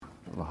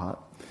a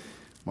hot.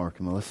 Mark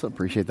and Melissa,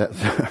 appreciate that.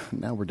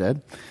 Now we're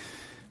dead.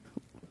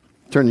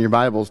 Turn your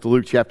Bibles to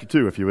Luke chapter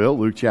 2, if you will.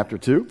 Luke chapter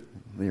 2.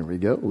 There we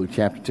go. Luke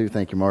chapter 2.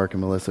 Thank you, Mark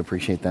and Melissa.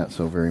 Appreciate that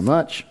so very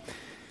much.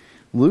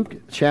 Luke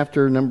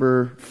chapter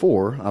number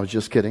 4. I was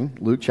just kidding.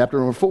 Luke chapter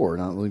number 4,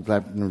 not Luke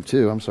chapter number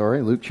 2. I'm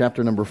sorry. Luke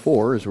chapter number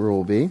 4 is where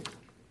we'll be.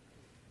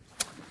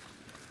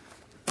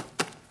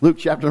 Luke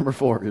chapter number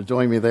 4. You're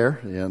joining me there,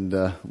 and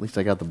at least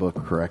I got the book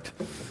correct.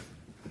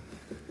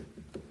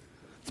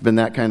 It's been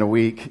that kind of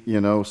week,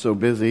 so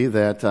busy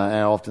that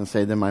I often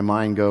say then my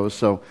mind goes.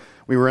 So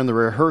we were in the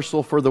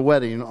rehearsal for the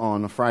wedding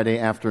on a Friday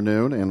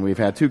afternoon, and we've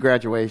had 2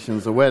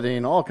 graduations, a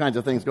wedding, all kinds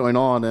of things going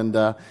on,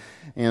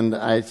 and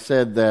I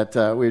said that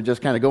we were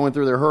just kind of going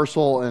through the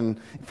rehearsal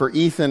and for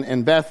Ethan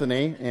and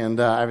Bethany, and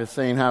I was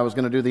saying how I was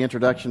going to do the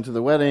introduction to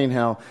the wedding,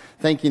 how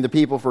thanking the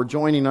people for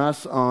joining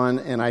us on,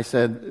 and I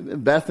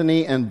said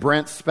Bethany and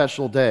Brent's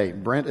special day.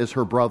 Brent is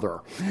her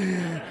brother.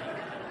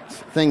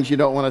 Things you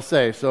don't want to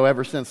say. So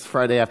ever since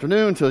Friday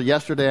afternoon till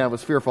yesterday, I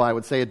was fearful I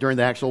would say it during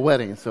the actual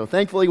wedding. So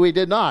thankfully we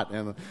did not,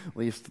 and at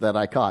least that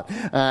I caught.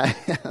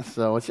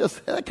 So it's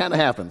just, that kind of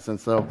happens. And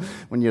so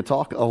when you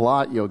talk a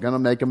lot, you're going to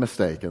make a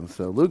mistake. And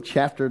so Luke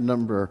chapter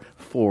number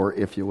 4,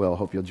 if you will.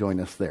 Hope you'll join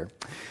us there.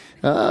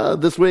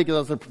 This week, as I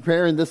was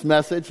preparing this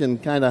message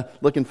and kind of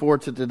looking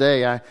forward to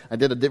today, I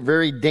did a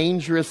very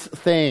dangerous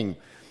thing.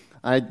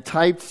 I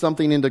typed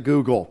something into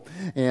Google,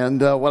 and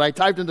what I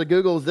typed into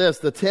Google is this: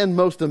 the 10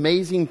 most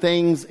amazing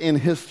things in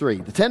history.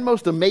 The 10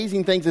 most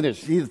amazing things in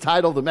history. See the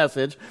title of the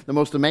message, The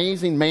Most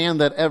Amazing Man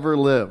That Ever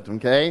Lived,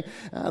 okay?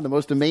 The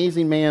most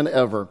amazing man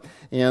ever.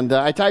 And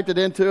I typed it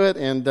into it,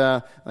 and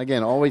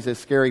again, always a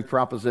scary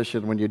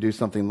proposition when you do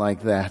something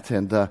like that.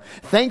 And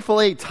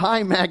thankfully,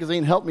 Time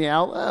Magazine helped me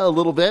out a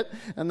little bit,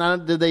 and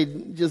not did they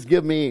just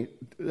give me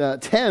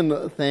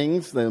 10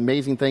 things, the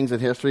amazing things in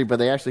history, but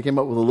they actually came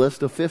up with a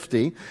list of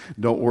 50.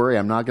 Don't worry,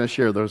 I'm not going to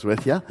share those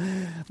with you.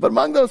 But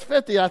among those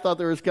 50, I thought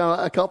there was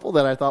a couple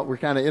that I thought were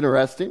kind of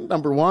interesting.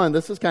 Number 1,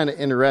 this is kind of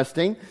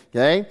interesting,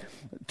 okay?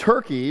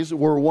 Turkeys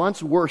were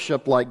once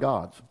worshipped like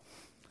gods.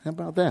 How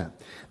about that?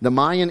 The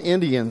Mayan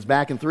Indians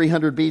back in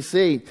 300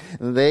 BC,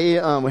 they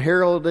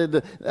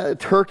heralded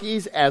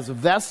turkeys as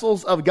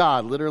vessels of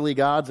God, literally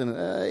gods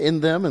in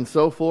them and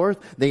so forth.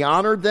 They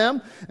honored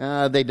them.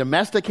 They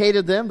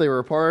domesticated them. They were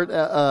a part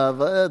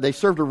of, they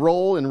served a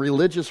role in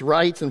religious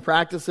rites and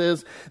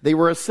practices. They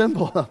were a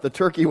symbol, the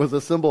turkey was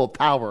a symbol of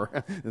power.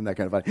 Isn't that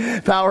kind of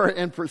funny? Power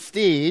and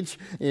prestige.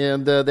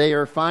 And they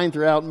are found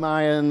throughout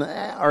Mayan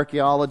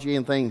archaeology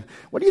and things.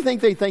 What do you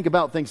think they think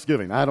about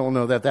Thanksgiving? I don't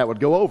know that would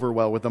go over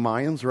well with the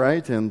Mayans,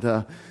 right? And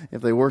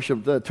if they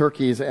worship the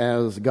turkeys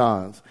as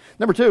gods.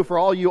 Number 2, for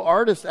all you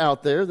artists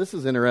out there, this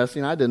is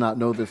interesting. I did not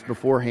know this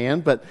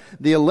beforehand, but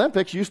the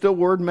Olympics used to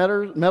award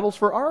medals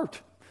for art.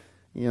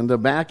 And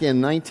back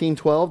in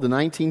 1912 to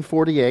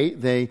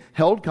 1948, they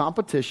held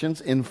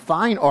competitions in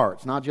fine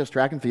arts, not just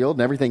track and field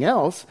and everything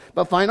else,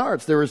 but fine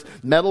arts. There was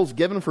medals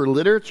given for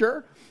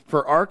literature,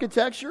 for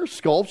architecture,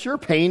 sculpture,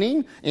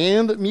 painting,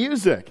 and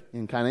music.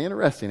 And kind of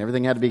interesting.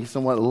 Everything had to be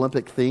somewhat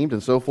Olympic themed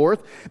and so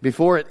forth.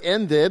 Before it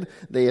ended,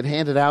 they had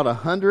handed out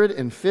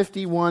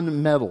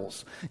 151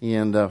 medals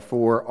and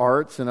for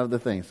arts and other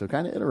things. So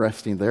kind of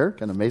interesting there.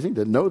 Kind of amazing.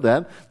 Didn't know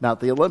that about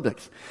the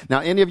Olympics.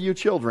 Now, any of you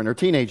children or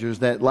teenagers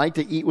that like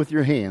to eat with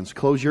your hands,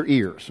 close your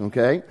ears,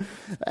 okay?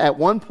 At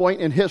one point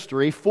in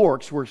history,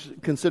 forks were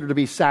considered to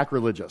be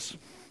sacrilegious.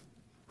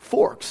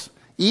 Forks.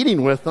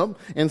 Eating with them,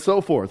 and so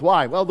forth.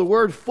 Why? Well, the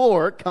word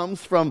fork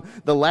comes from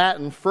the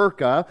Latin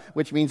furca,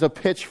 which means a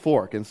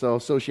pitchfork, and so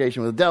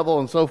association with the devil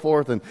and so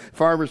forth, and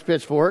farmer's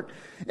pitchfork.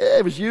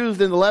 It was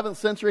used in the 11th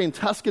century in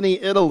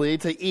Tuscany, Italy,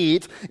 to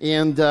eat,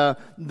 and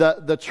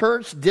the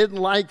church didn't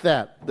like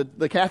that.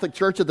 The Catholic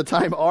Church at the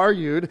time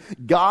argued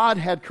God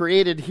had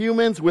created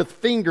humans with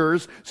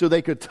fingers so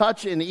they could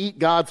touch and eat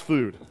God's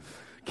food.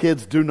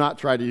 Kids, do not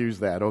try to use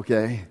that,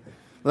 okay?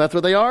 Well, that's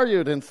what they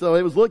argued, and so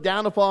it was looked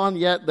down upon,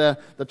 yet the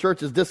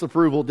church's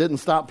disapproval didn't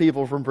stop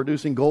people from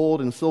producing gold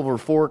and silver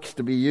forks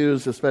to be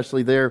used,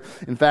 especially there.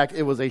 In fact,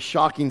 it was a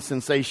shocking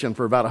sensation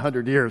for about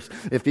 100 years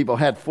if people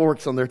had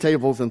forks on their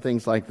tables and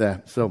things like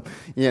that. So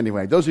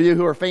anyway, those of you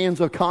who are fans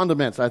of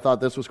condiments, I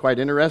thought this was quite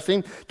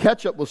interesting.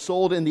 Ketchup was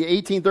sold in the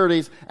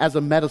 1830s as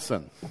a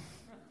medicine.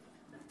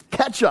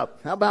 Ketchup,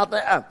 how about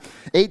that?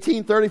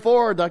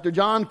 1834, Dr.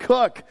 John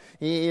Cook,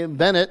 he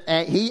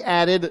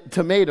added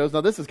tomatoes.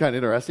 Now, this is kind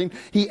of interesting.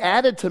 He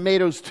added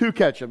tomatoes to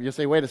ketchup. You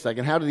say, wait a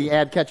second, how did he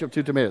add ketchup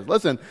to tomatoes?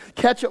 Listen,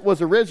 ketchup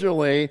was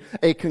originally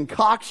a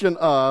concoction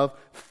of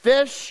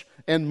fish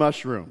and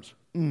mushrooms.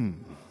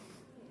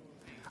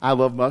 I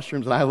love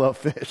mushrooms and I love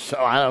fish,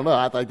 so I don't know.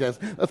 I think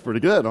that's pretty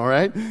good, all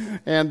right?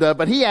 And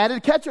but he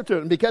added ketchup to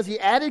it, and because he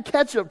added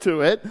ketchup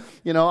to it,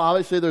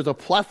 obviously there's a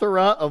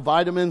plethora of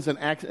vitamins and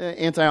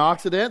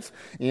antioxidants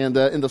and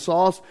in the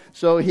sauce.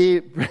 So he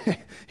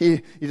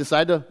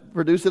decided to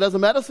produce it as a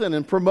medicine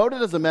and promote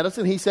it as a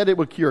medicine. He said it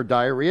would cure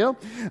diarrhea,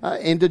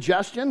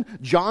 indigestion,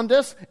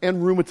 jaundice,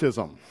 and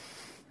rheumatism.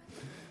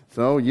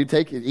 So you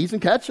eat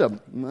some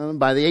ketchup.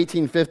 By the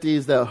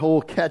 1850s, the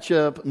whole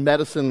ketchup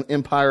medicine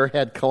empire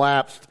had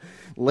collapsed.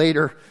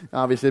 later,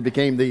 obviously, it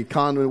became the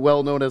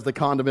well known as the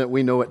condiment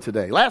we know it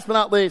today. Last but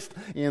not least,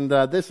 and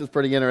this is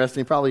pretty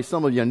interesting. Probably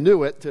some of you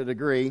knew it to a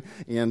degree,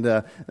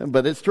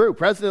 but it's true.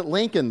 President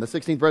Lincoln, the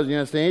 16th President of the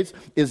United States,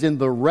 is in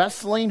the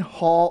Wrestling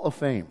Hall of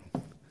Fame.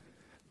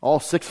 All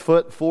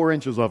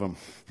 6'4" of him.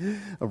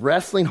 A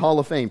Wrestling Hall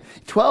of Fame.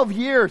 12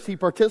 years he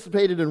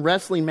participated in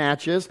wrestling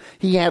matches.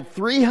 He had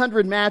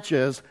 300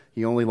 matches.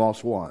 He only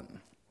lost one.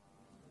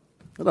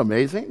 Isn't that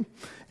amazing?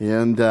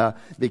 And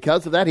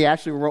because of that, he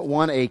actually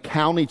won a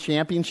county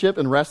championship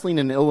in wrestling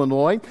in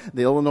Illinois,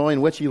 the Illinois in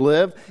which he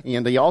lived.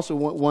 And he also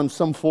won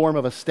some form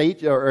of a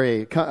state or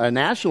a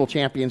national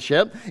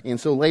championship. And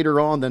so later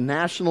on, the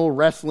National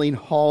Wrestling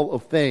Hall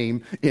of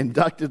Fame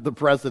inducted the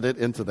president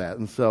into that.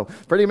 And so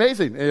pretty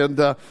amazing.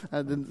 And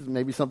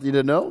maybe something you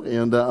didn't know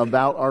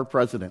about our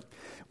president.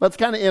 That's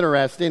kind of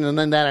interesting, and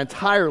then that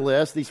entire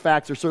list, these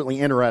facts are certainly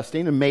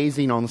interesting,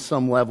 amazing on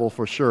some level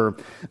for sure.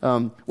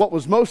 What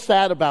was most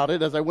sad about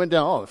it, as I went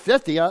down,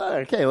 50,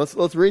 okay,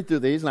 let's read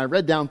through these, and I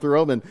read down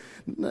through them,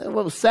 and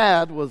what was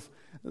sad was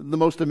the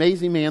most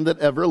amazing man that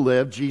ever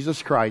lived,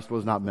 Jesus Christ,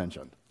 was not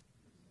mentioned.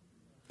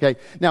 Okay,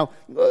 now,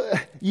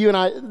 you and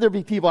I, there'd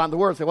be people out in the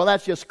world say, well,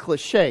 that's just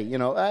cliche,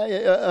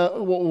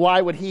 why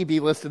would he be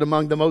listed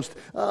among the most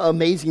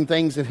amazing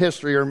things in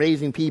history or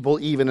amazing people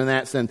even in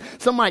that sense?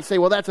 Some might say,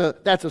 well, that's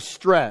a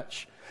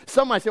stretch.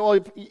 Some might say, well,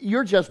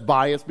 you're just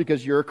biased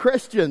because you're a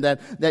Christian,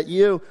 that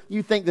you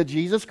think that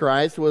Jesus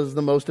Christ was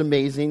the most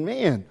amazing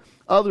man.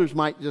 Others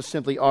might just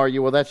simply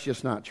argue, well, that's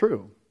just not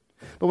true.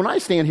 But when I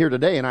stand here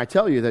today and I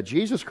tell you that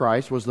Jesus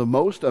Christ was the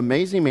most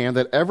amazing man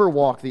that ever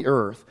walked the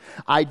earth,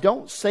 I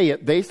don't say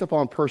it based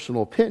upon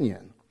personal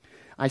opinion.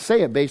 I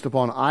say it based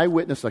upon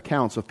eyewitness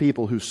accounts of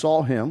people who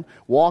saw him,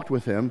 walked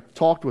with him,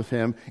 talked with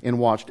him, and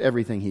watched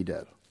everything he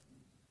did.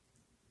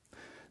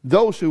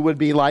 Those who would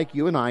be like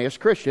you and I as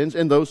Christians,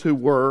 and those who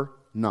were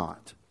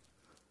not.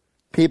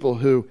 People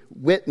who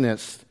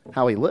witnessed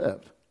how he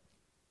lived.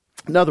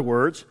 In other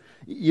words,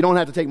 you don't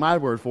have to take my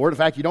word for it. In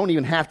fact, you don't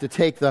even have to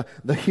take the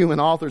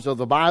human authors of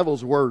the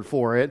Bible's word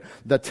for it.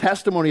 The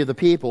testimony of the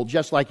people,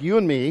 just like you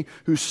and me,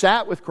 who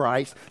sat with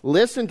Christ,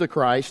 listened to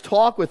Christ,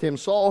 talked with him,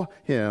 saw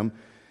him,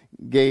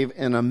 gave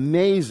an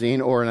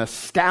amazing or an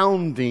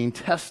astounding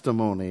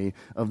testimony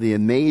of the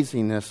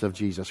amazingness of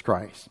Jesus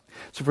Christ.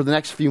 So for the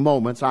next few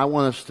moments, I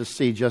want us to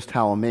see just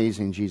how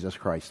amazing Jesus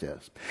Christ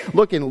is.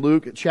 Look in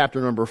Luke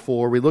chapter number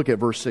 4. We look at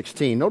verse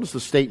 16. Notice the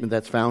statement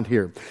that's found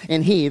here.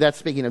 And he, that's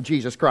speaking of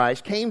Jesus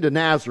Christ, came to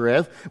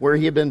Nazareth where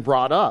he had been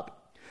brought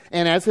up.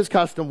 And as his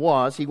custom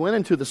was, he went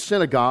into the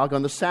synagogue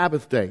on the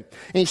Sabbath day.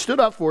 And he stood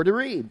up for to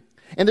read.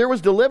 And there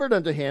was delivered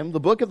unto him the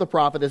book of the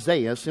prophet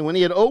Isaiah. And when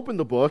he had opened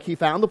the book, he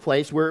found the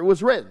place where it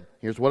was written.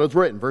 Here's what is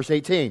written, verse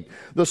 18.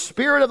 The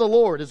Spirit of the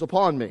Lord is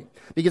upon me,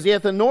 because he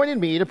hath anointed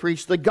me to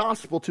preach the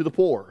gospel to the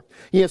poor.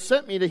 He hath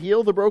sent me to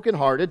heal the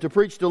brokenhearted, to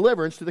preach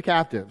deliverance to the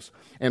captives,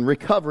 and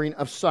recovering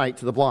of sight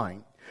to the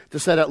blind, to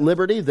set at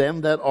liberty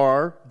them that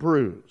are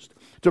bruised,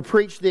 to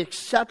preach the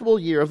acceptable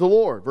year of the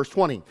Lord. Verse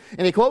 20.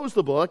 And he closed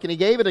the book, and he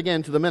gave it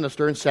again to the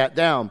minister, and sat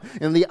down.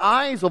 And the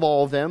eyes of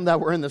all of them that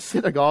were in the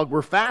synagogue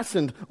were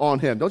fastened on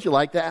him. Don't you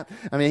like that?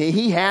 I mean,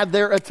 he had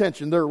their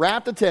attention, their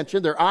rapt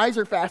attention. Their eyes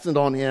are fastened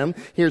on him.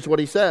 Here's what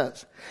he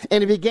says.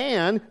 And he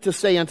began to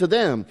say unto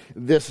them,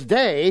 this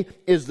day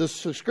is the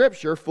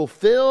scripture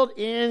fulfilled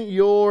in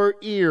your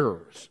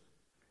ears.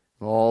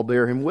 All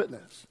bear him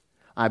witness.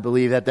 I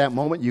believe at that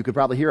moment you could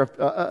probably hear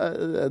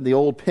the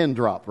old pin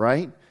drop,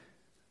 right?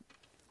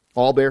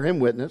 All bear him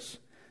witness.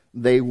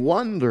 They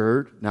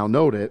wondered, now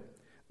note it,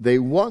 they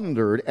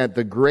wondered at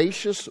the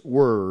gracious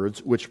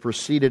words which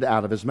proceeded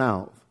out of his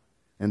mouth.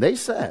 And they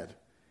said,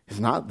 is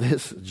not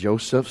this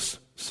Joseph's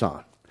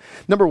son?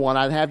 Number one,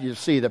 I'd have you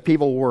see that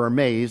people were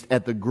amazed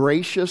at the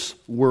gracious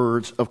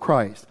words of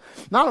Christ.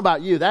 Not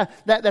about you.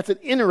 That's an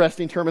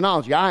interesting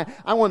terminology.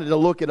 I wanted to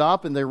look it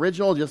up in the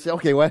original, just say,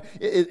 okay, well,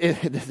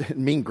 does it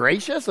mean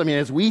gracious? I mean,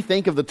 as we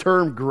think of the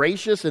term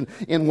gracious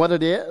and what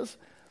it is,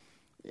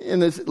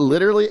 and it's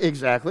literally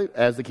exactly,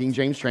 as the King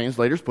James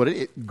translators put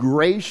it,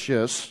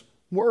 gracious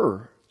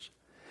words.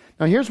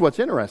 Now here's what's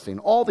interesting.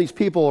 All these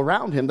people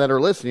around him that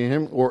are listening to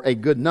him, or a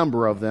good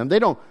number of them, they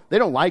don't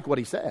like what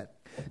he said.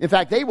 In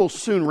fact, they will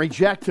soon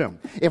reject him.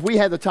 If we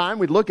had the time,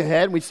 we'd look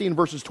ahead and we'd see in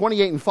verses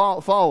 28 and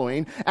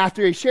following,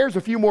 after he shares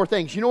a few more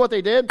things, you know what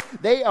they did?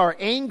 They are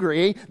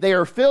angry. They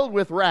are filled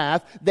with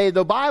wrath.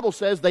 The Bible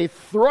says they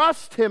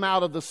thrust him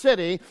out of the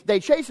city.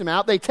 They chase him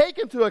out. They take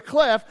him to a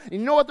cliff. And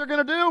you know what they're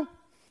going to do?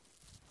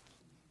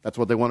 That's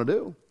what they want to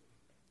do.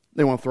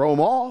 They want to throw him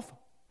off.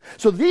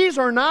 So these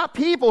are not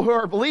people who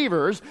are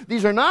believers.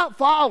 These are not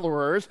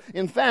followers.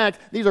 In fact,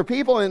 these are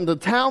people in the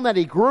town that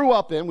he grew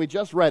up in, we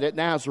just read it,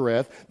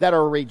 Nazareth, that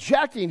are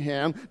rejecting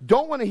him,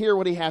 don't want to hear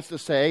what he has to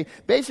say,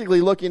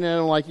 basically looking at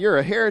him like you're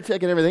a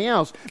heretic and everything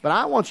else. But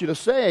I want you to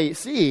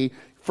see,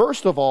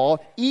 first of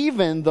all,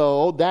 even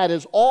though that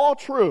is all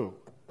true,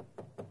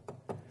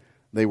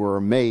 they were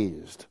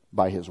amazed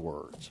by his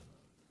words.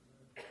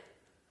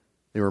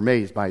 They were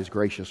amazed by his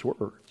gracious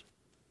words.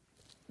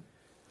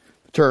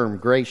 The term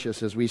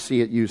gracious, as we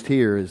see it used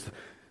here, is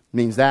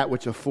means that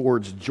which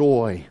affords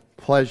joy,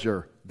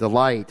 pleasure,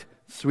 delight,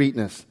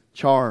 sweetness,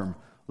 charm,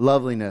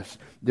 loveliness.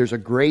 There's a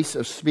grace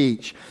of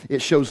speech.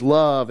 It shows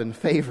love and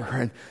favor.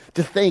 And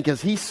to think,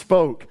 as he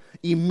spoke,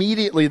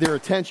 immediately their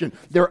attention,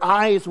 their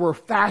eyes were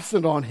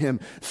fastened on him.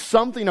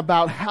 Something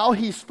about how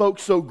he spoke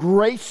so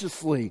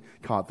graciously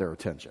caught their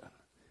attention.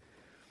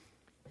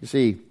 You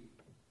see,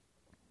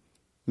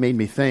 made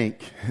me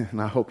think,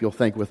 and I hope you'll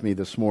think with me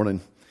this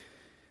morning,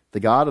 the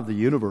God of the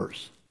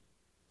universe,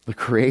 the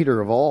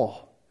creator of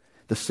all,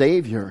 the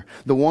Savior,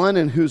 the one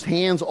in whose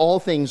hands all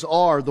things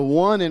are, the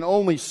one and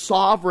only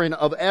sovereign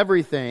of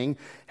everything,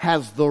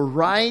 has the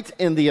right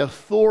and the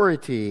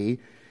authority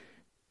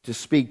to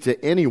speak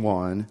to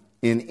anyone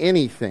in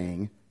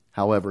anything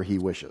however he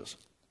wishes.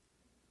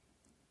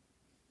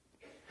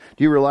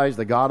 Do you realize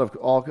the God of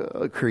all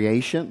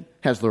creation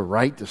has the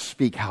right to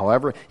speak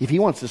however? If he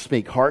wants to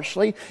speak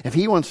harshly, if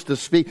he wants to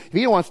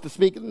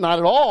speak not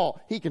at all,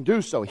 he can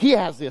do so. He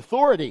has the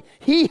authority.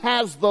 He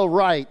has the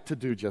right to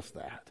do just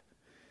that.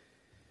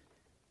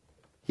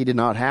 He did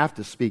not have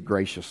to speak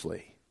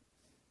graciously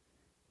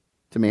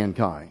to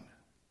mankind,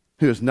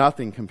 who is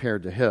nothing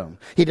compared to him.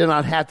 He did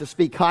not have to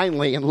speak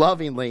kindly and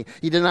lovingly.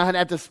 He did not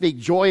have to speak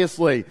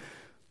joyously.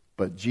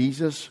 But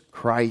Jesus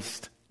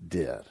Christ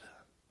did.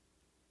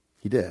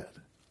 He did.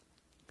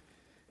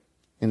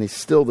 And it's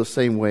still the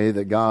same way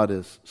that God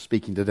is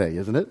speaking today,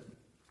 isn't it?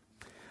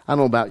 I don't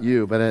know about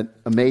you, but it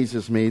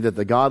amazes me that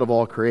the God of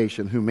all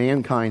creation, who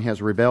mankind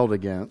has rebelled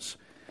against,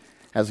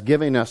 has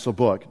given us a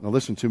book, now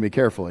listen to me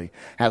carefully,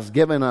 has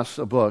given us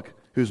a book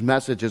whose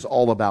message is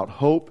all about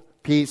hope,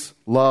 peace,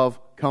 love,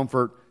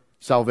 comfort,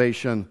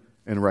 salvation,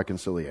 and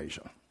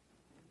reconciliation.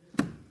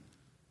 Wait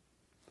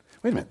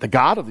a minute, the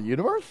God of the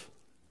universe?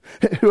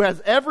 Who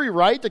has every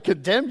right to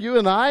condemn you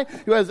and I,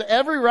 who has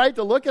every right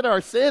to look at our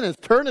sin and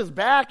turn his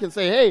back and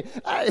say,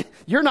 hey,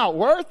 you're not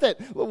worth it.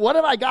 What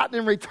have I gotten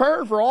in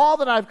return for all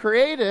that I've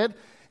created?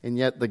 And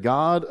yet the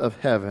God of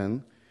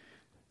heaven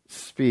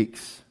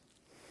speaks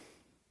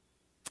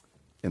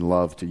in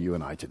love to you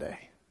and I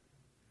today.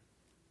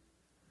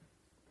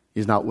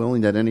 He's not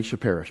willing that any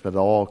should perish, but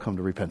all come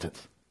to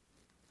repentance.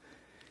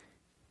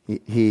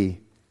 He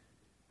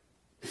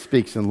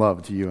speaks in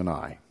love to you and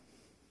I.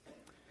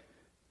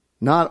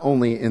 Not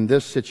only in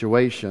this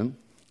situation,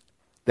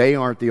 they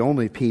aren't the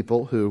only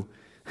people who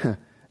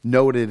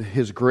noted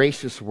his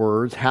gracious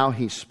words, how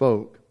he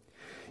spoke.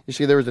 You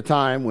see, there was a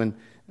time when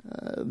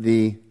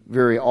the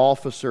very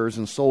officers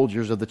and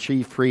soldiers of the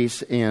chief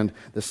priests and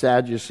the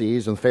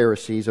Sadducees and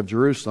Pharisees of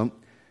Jerusalem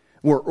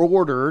were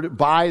ordered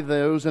by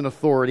those in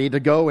authority to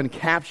go and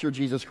capture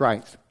Jesus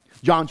Christ.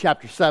 John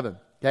chapter 7.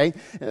 Okay,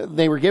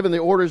 they were given the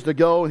orders to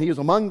go, and he was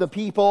among the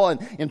people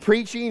and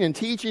preaching and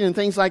teaching and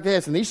things like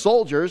this. And these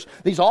soldiers,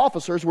 these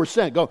officers were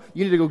sent. Go,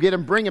 you need to go get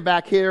him, bring him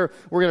back here.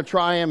 We're going to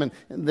try him. And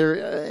their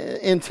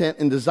intent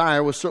and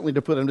desire was certainly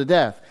to put him to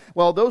death.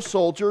 Well, those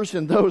soldiers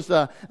and those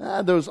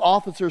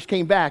officers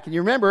came back. And you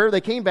remember, they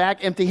came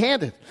back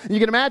empty-handed. And you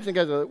can imagine,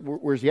 guys,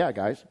 where's he at,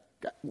 guys?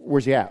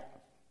 Where's he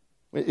at?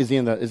 Is he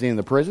in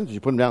the prison? Did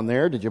you put him down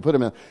there? Did you put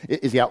him in?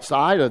 Is he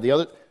outside or the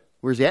other?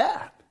 Where's he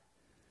at?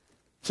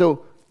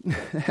 So,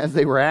 as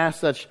they were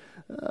asked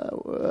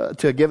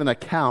to give an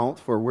account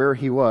for where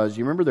he was,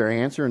 you remember their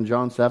answer in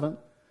John 7?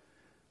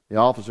 The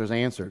officers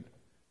answered,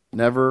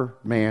 "Never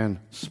man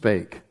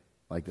spake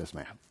like this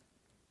man."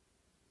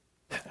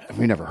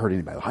 We never heard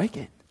anybody like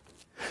it.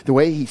 The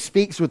way he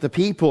speaks with the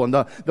people and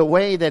the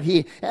way that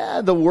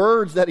the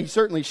words that he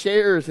certainly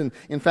shares. And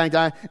in fact,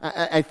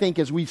 I think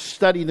as we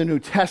study the New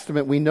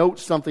Testament, we note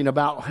something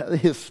about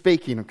his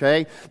speaking,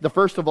 okay? The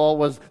first of all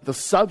was the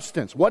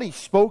substance, what he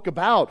spoke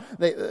about.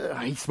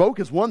 He spoke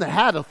as one that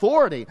had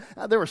authority.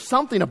 There was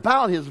something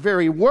about his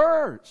very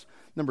words.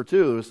 Number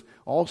two is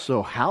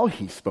also how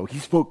he spoke. He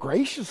spoke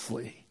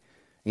graciously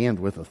and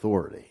with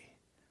authority.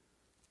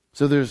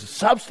 So there's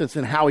substance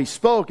in how he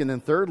spoke. And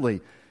then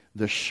thirdly,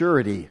 the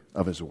surety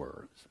of his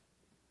words.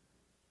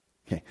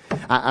 Okay,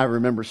 I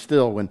remember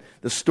still when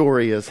the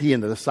story is he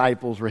and the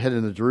disciples were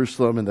heading to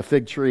Jerusalem and the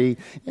fig tree.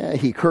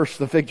 He cursed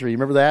the fig tree. You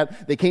remember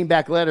that? They came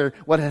back later.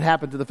 What had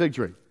happened to the fig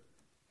tree?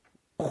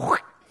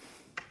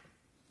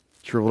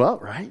 Shriveled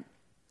up, right?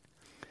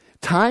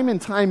 Time and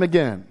time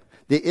again,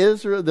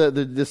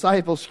 the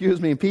disciples,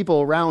 and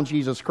people around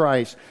Jesus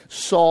Christ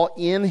saw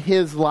in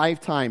his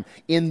lifetime,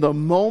 in the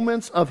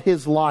moments of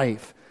his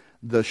life,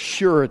 the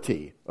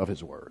surety of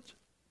his words.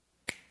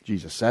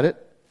 Jesus said it,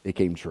 it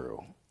came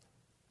true.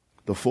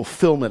 The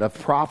fulfillment of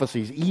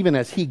prophecies, even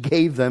as he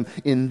gave them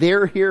in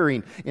their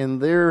hearing, in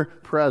their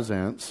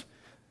presence,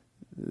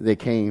 they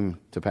came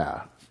to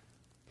pass.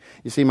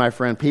 You see, my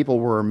friend, people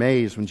were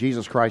amazed when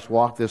Jesus Christ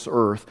walked this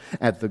earth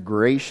at the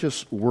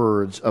gracious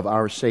words of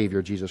our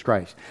Savior, Jesus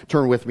Christ.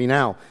 Turn with me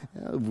now,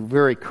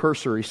 very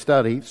cursory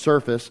study,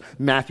 surface,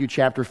 Matthew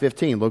chapter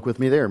 15. Look with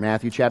me there,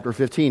 Matthew chapter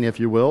 15, if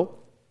you will.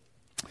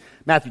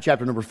 Matthew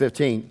chapter number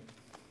 15.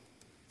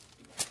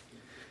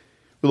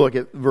 We look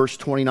at verse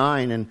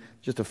 29 and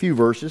just a few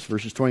verses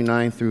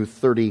 29 through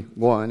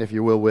 31, if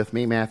you will, with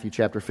me, Matthew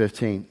chapter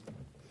 15.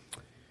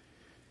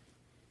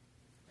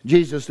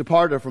 Jesus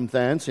departed from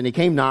thence, and he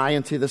came nigh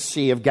unto the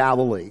Sea of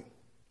Galilee,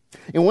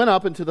 and went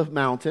up into the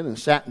mountain, and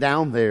sat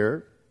down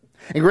there.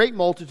 And great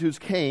multitudes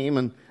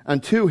came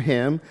unto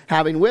him,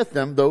 having with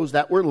them those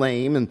that were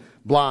lame, and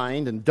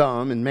blind, and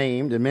dumb, and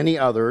maimed, and many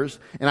others.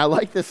 And I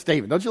like this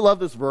statement. Don't you love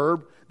this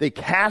verb? They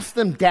cast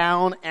them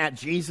down at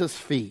Jesus'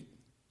 feet,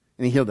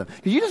 and he healed them.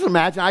 Can you just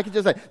imagine? I could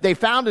just say, they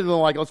found him, and they're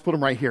like, let's put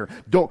him right here.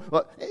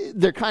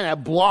 They're kind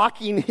of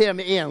blocking him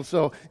in.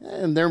 So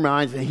in their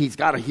minds, he's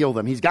got to heal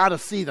them. He's got to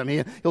see them.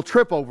 He'll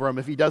trip over them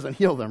if he doesn't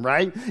heal them,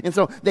 right? And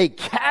so they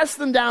cast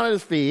them down at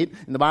his feet,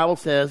 and the Bible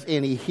says,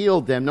 and he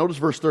healed them. Notice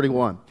verse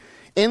 31.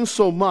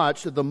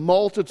 Insomuch that the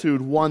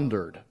multitude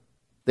wondered.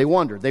 They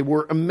wondered. They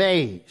were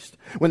amazed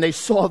when they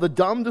saw the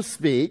dumb to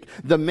speak,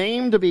 the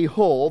maimed to be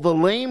whole, the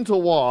lame to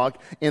walk,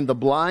 and the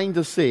blind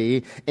to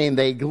see, and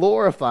they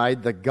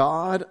glorified the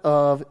God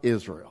of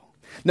Israel.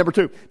 Number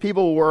two,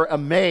 people were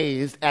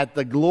amazed at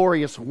the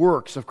glorious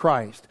works of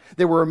Christ.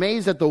 They were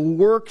amazed at the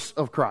works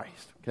of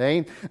Christ.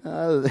 Okay,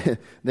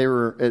 they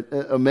were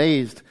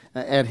amazed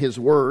at his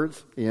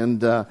words,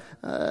 and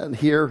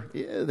here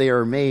they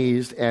are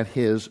amazed at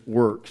his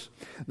works.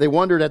 They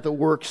wondered at the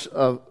works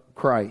of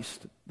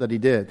Christ that he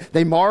did.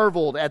 They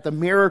marveled at the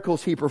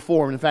miracles he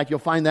performed. In fact, you'll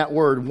find that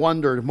word,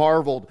 wondered,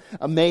 marveled,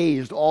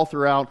 amazed, all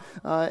throughout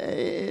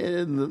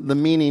the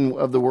meaning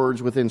of the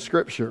words within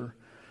Scripture.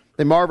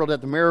 They marveled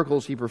at the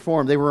miracles he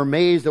performed. They were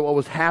amazed at what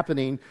was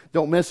happening,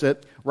 don't miss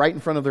it, right in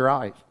front of their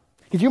eyes.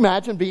 Could you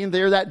imagine being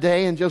there that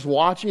day and just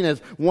watching as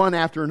one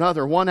after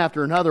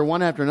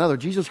another,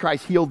 Jesus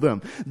Christ healed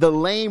them. The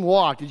lame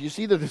walked. Did you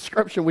see the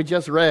description we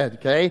just read?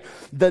 Okay.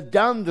 The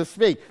dumb to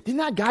speak. Didn't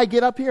that guy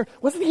get up here?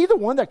 Wasn't he the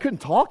one that couldn't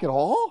talk at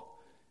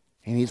all?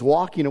 And he's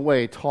walking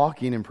away,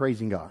 talking and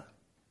praising God.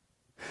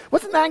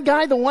 Wasn't that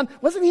guy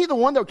wasn't he the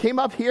one that came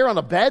up here on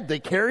a bed? They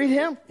carried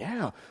him?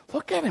 Yeah.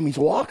 Look at him. He's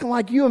walking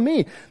like you and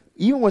me.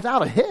 Even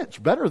without a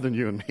hitch. Better than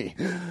you and me.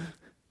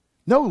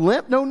 No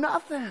limp, no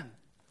nothing.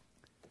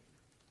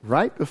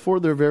 Right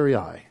before their very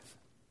eyes.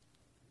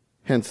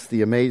 Hence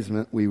the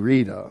amazement we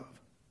read of.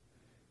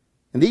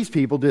 And these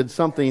people did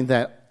something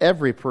that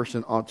every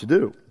person ought to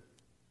do.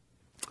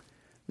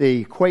 They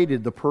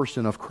equated the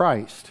person of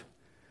Christ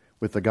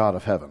with the God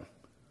of heaven.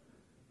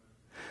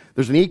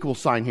 There's an equal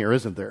sign here,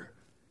 isn't there?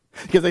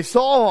 Because they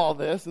saw all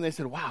this and they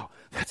said, wow,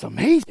 that's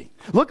amazing.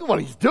 Look at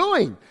what he's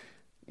doing.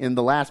 In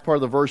the last part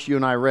of the verse you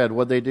and I read,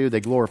 what they do?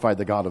 They glorified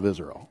the God of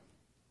Israel.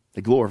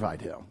 They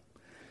glorified him.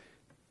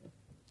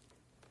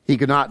 He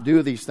could not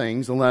do these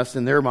things unless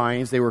in their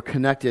minds they were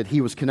connected.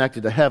 He was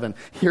connected to heaven.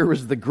 Here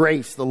was the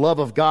grace, the love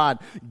of God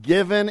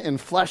given in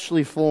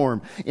fleshly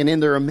form. And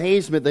in their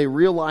amazement, they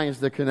realized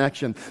the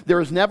connection. There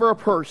was never a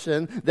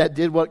person that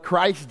did what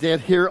Christ did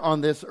here on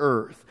this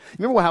earth.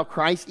 Remember how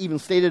Christ even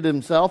stated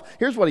himself?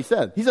 Here's what he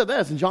said. He said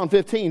this in John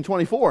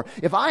 15:24.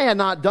 If I had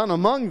not done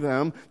among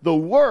them the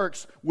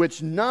works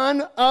which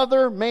none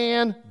other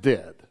man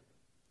did.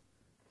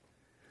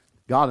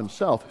 God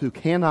himself, who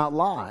cannot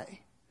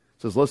lie,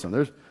 says, listen,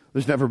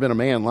 there's never been a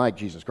man like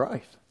Jesus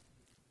Christ.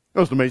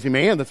 The most amazing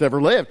man that's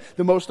ever lived.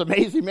 The most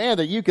amazing man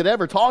that you could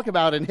ever talk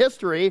about in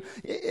history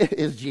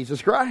is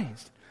Jesus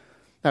Christ.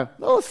 Now,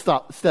 let's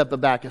step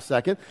back a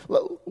second.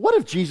 What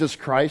if Jesus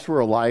Christ were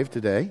alive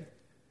today?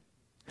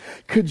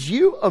 Could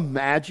you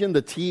imagine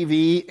the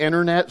TV,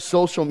 internet,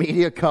 social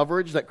media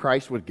coverage that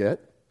Christ would get?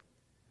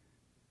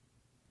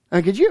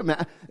 And could you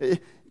imagine,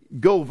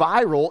 go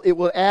viral, it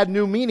will add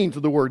new meaning to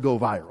the word go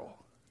viral.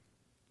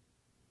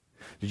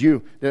 Did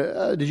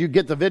you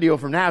get the video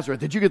from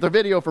Nazareth? Did you get the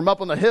video from up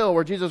on the hill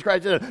where Jesus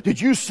Christ did?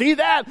 Did you see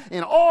that?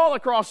 And all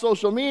across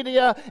social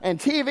media and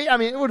TV. I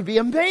mean, it would be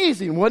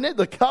amazing, wouldn't it?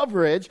 The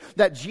coverage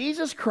that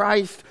Jesus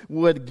Christ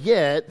would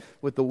get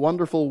with the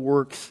wonderful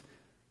works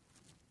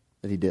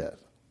that he did.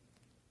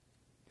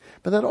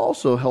 But that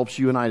also helps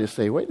you and I to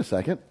say, wait a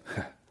second.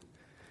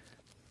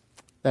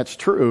 That's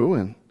true.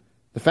 And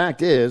the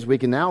fact is, we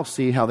can now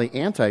see how the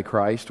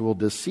Antichrist will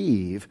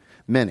deceive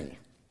many.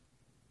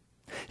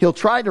 He'll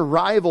try to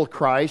rival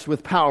Christ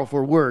with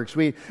powerful works.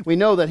 We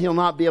know that he'll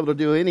not be able to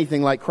do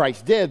anything like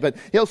Christ did, but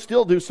he'll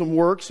still do some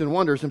works and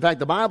wonders. In fact,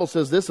 the Bible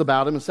says this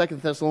about him in 2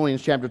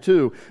 Thessalonians chapter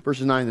 2,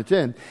 verses 9 to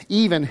 10.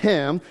 Even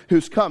him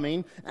who's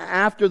coming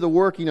after the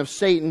working of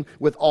Satan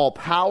with all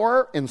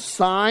power and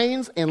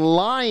signs and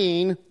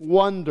lying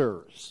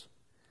wonders,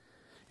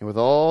 and with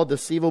all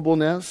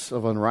deceivableness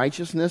of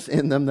unrighteousness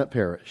in them that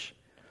perish,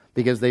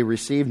 because they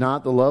receive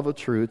not the love of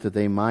truth that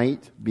they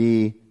might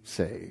be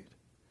saved.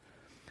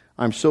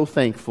 I'm so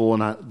thankful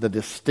in the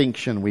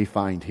distinction we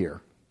find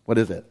here. What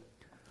is it?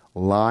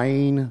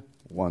 Lying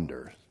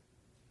wonders.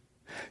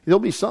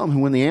 There'll be some who,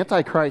 when the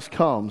Antichrist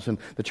comes and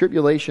the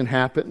tribulation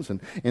happens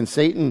and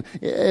Satan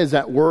is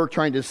at work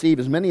trying to deceive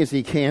as many as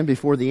he can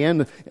before the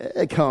end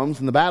comes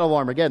and the battle of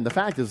Armageddon. The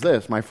fact is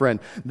this, my friend,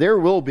 there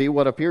will be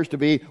what appears to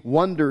be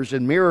wonders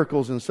and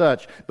miracles and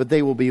such, but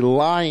they will be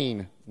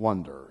lying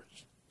wonders.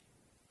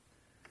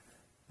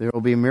 There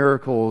will be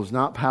miracles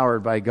not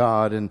powered by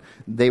God, and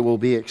they will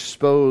be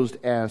exposed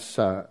as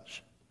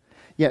such.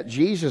 Yet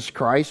Jesus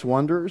Christ's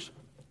wonders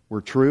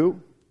were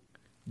true,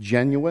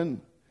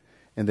 genuine,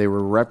 and they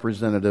were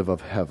representative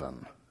of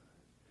heaven.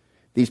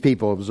 These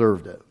people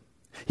observed it.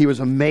 He was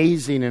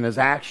amazing in his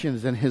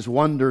actions and his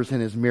wonders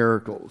and his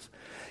miracles.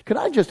 Could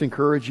I just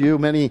encourage you?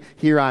 Many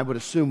here, I would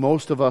assume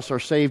most of us are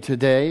saved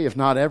today, if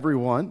not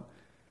everyone.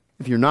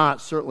 If you're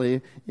not,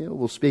 certainly,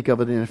 we'll speak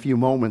of it in a few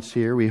moments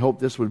here. We hope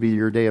this would be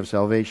your day of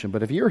salvation.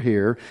 But if you're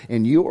here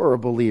and you are a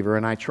believer,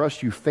 and I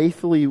trust you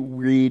faithfully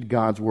read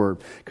God's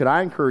Word, could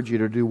I encourage you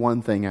to do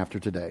one thing after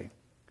today?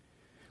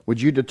 Would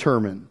you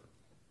determine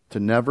to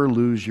never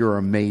lose your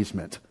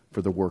amazement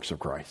for the works of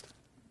Christ?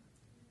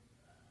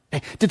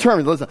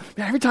 Determined. Listen,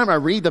 every time I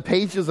read the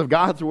pages of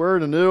God's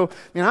Word anew,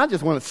 I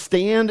just want to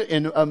stand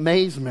in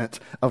amazement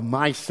of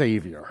my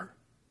Savior.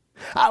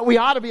 We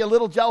ought to be a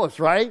little jealous,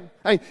 right?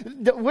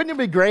 Wouldn't it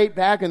be great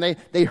back when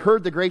they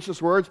heard the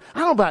gracious words? I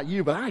don't know about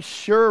you, but I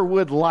sure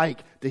would like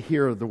to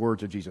hear the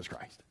words of Jesus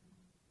Christ.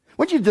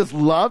 Wouldn't you just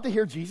love to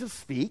hear Jesus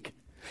speak?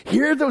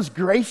 Hear those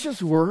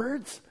gracious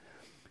words?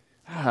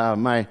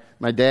 My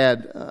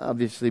dad,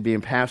 obviously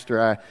being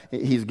pastor,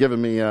 he's given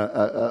me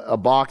a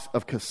box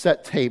of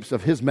cassette tapes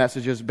of his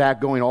messages back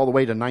going all the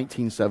way to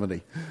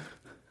 1970.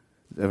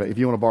 If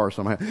you want to borrow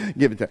some,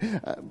 give it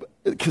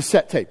to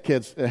cassette tape.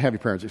 Kids, have your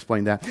parents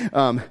explain that.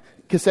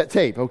 Cassette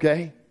tape,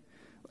 okay?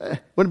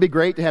 Wouldn't it be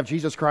great to have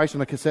Jesus Christ on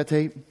a cassette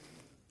tape?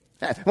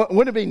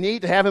 Wouldn't it be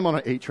neat to have him on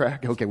an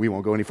 8-track? Okay, we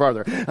won't go any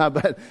farther.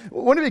 But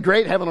wouldn't it be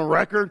great to have him on a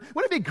record?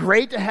 Wouldn't it be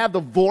great to have the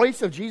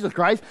voice of Jesus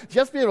Christ,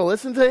 just be able to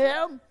listen to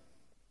him?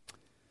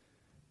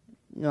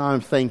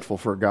 I'm thankful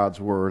for God's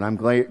Word. I'm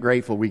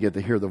grateful we get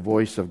to hear the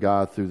voice of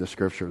God through the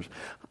Scriptures.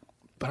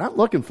 But I'm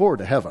looking forward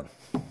to heaven.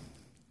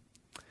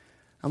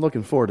 I'm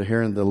looking forward to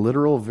hearing the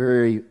literal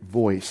very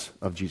voice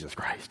of Jesus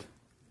Christ.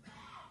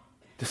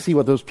 To see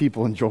what those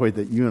people enjoyed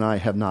that you and I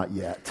have not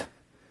yet.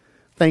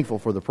 Thankful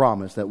for the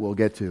promise that we'll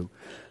get to.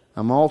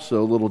 I'm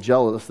also a little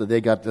jealous that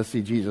they got to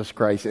see Jesus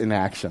Christ in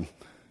action.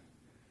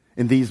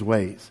 In these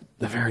ways.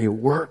 The very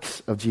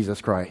works of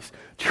Jesus Christ.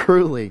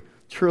 Truly,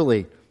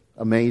 truly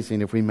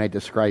amazing, if we may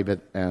describe it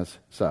as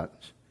such.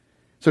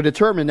 So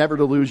determine never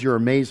to lose your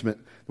amazement,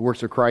 the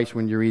works of Christ,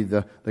 when you read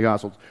the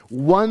Gospels.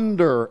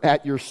 Wonder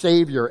at your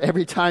Savior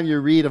every time you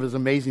read of His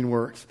amazing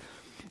works.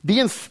 Be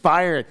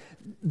inspired.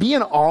 Be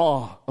in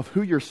awe of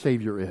who your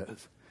Savior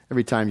is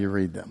every time you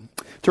read them.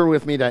 Turn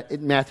with me to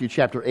Matthew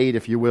chapter 8,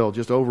 if you will,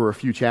 just over a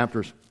few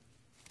chapters.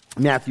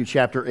 Matthew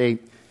chapter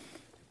 8.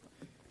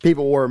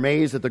 People were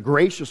amazed at the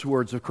gracious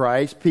words of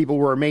Christ. People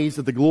were amazed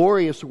at the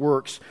glorious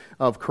works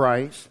of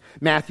Christ.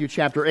 Matthew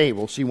chapter 8,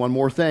 we'll see one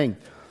more thing.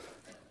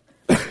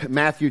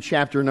 Matthew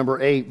chapter number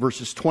 8,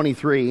 verses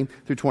 23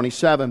 through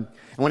 27.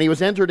 And when he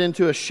was entered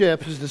into a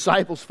ship, his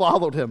disciples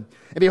followed him.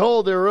 And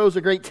behold, there arose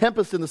a great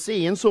tempest in the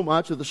sea,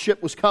 insomuch that the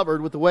ship was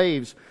covered with the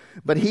waves.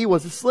 But he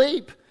was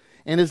asleep.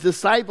 And his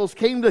disciples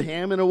came to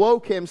him and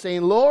awoke him,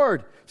 saying,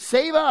 Lord,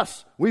 save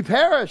us, we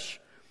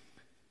perish.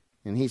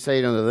 And he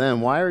said unto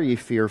them, Why are ye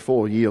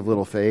fearful, ye of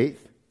little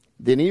faith?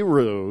 Then he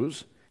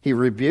rose, he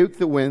rebuked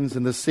the winds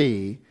and the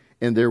sea,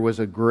 and there was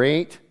a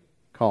great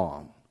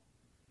calm.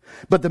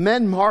 But the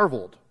men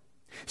marveled,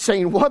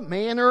 saying, What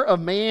manner of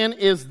man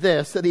is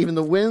this, that even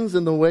the winds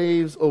and the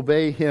waves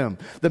obey him?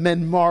 The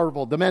men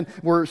marveled. The men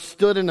were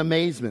stood in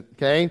amazement,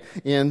 okay?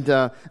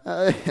 And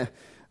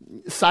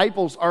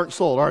disciples aren't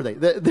sold, are they?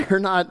 They're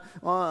not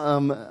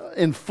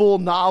in full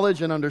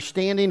knowledge and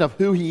understanding of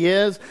who he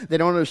is. They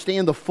don't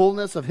understand the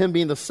fullness of him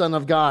being the Son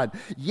of God.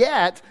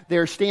 Yet,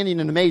 they're standing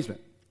in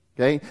amazement,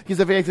 okay? Because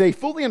if they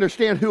fully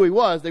understand who he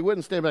was, they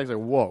wouldn't stand back and say,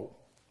 Whoa,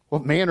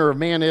 what manner of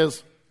man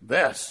is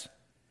this?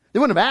 They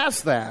wouldn't have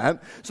asked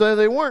that. So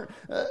they weren't,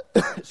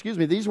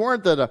 these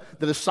weren't the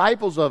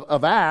disciples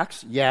of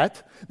Acts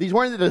yet. These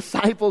weren't the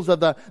disciples of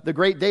the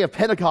great day of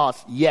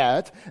Pentecost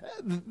yet.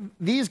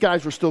 These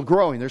guys were still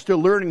growing. They're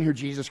still learning who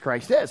Jesus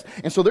Christ is.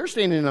 And so they're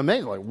standing in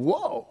amazement like,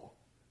 whoa,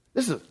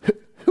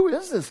 who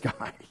is this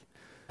guy?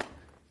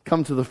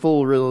 Come to the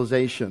full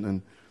realization.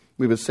 And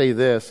we would say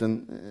this,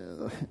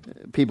 and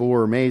people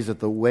were amazed at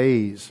the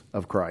ways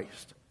of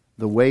Christ.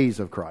 The ways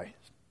of Christ.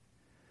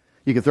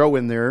 You could throw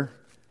in there,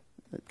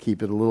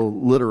 keep it a little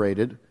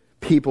alliterated,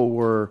 people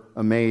were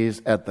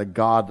amazed at the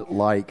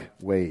God-like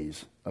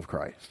ways of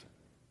Christ.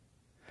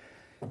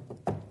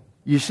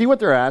 You see what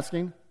they're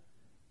asking?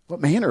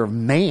 What manner of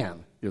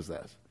man is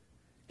this?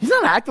 He's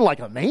not acting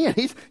like a man.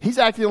 He's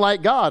acting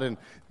like God. And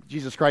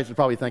Jesus Christ is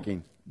probably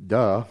thinking,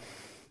 duh,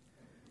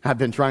 I've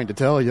been trying to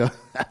tell you,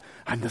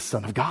 I'm the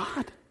Son of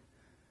God.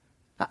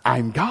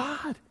 I'm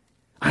God.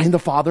 I'm the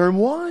Father in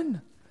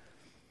one.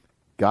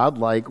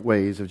 God-like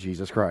ways of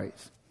Jesus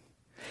Christ.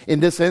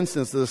 In this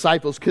instance, the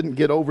disciples couldn't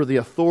get over the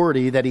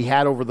authority that he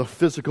had over the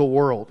physical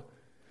world.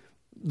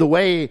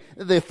 The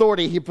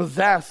authority he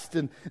possessed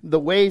and the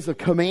ways of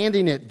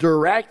commanding it,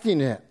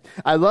 directing it.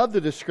 I love the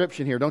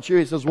description here, don't you?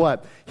 He says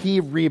what? He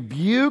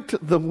rebuked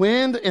the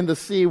wind and the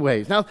sea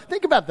waves. Now,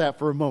 think about that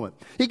for a moment.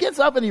 He gets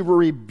up and he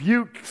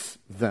rebukes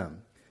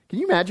them. Can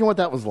you imagine what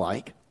that was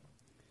like?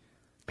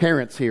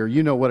 Parents here,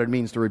 you know what it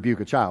means to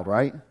rebuke a child,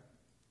 right?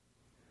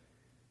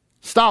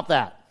 Stop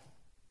that.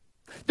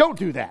 Don't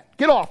do that.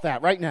 Get off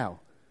that right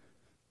now.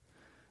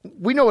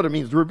 We know what it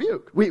means to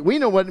rebuke. We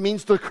know what it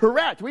means to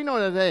correct. We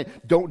know that, hey,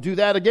 don't do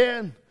that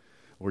again,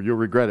 or you'll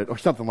regret it, or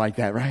something like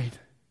that, right?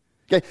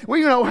 Okay,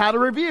 we know how to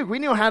rebuke. We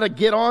know how to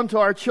get on to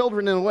our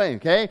children in a way,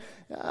 okay?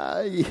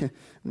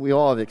 We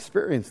all have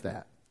experienced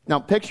that. Now,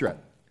 picture it.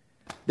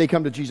 They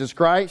come to Jesus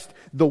Christ.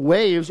 The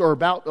waves are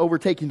about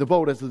overtaking the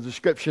boat, as the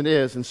description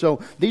is. And so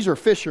these are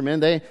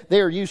fishermen.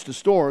 They are used to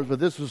storms, but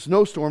this was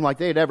no storm like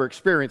they had ever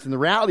experienced. And the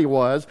reality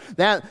was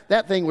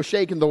that thing was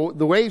shaking. The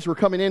waves were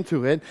coming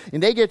into it.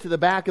 And they get to the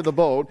back of the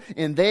boat,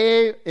 and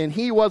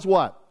he was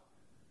what?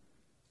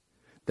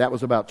 That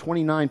was about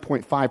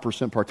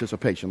 29.5%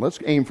 participation. Let's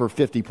aim for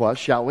 50 plus,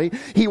 shall we?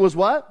 He was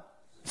what?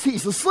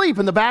 He's asleep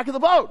in the back of the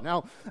boat.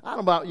 Now, I don't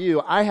know about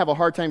you. I have a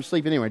hard time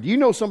sleeping anywhere. Do you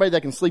know somebody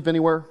that can sleep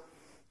anywhere?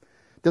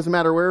 Doesn't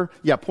matter where?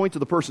 Yeah, point to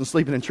the person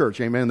sleeping in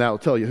church. Amen. That'll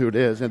tell you who it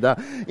is. And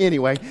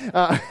anyway,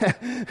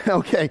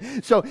 okay.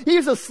 So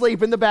he's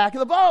asleep in the back of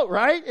the boat,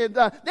 right? And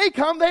they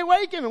come, they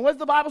wake him. And what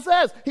the Bible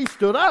says? He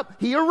stood up.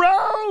 He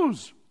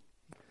arose.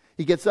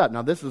 He gets up.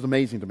 Now, this is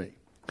amazing to me.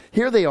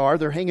 Here they are.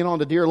 They're hanging on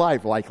to dear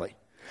life, likely.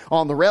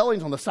 On the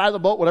railings, on the side of the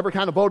boat, whatever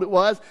kind of boat it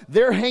was,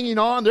 they're hanging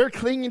on, they're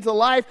clinging to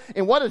life.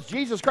 And what does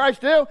Jesus Christ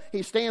do?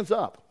 He stands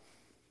up.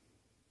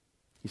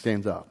 He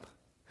stands up.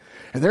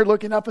 And they're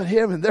looking up at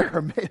him, and they're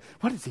amazed.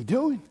 What is he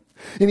doing?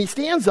 And he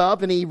stands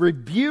up, and he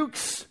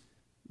rebukes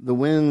the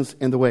winds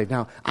and the wave.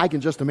 Now, I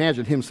can just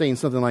imagine him saying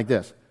something like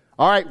this.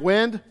 All right,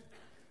 wind,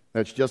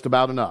 that's just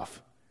about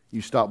enough.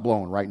 You stop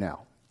blowing right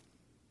now.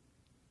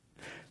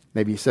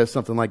 Maybe he says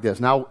something like this.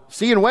 Now,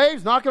 sea and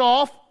waves, knock it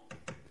off.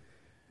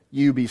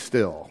 You be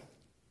still.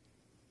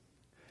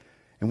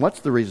 And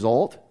what's the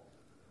result?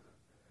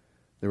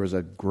 There was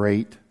a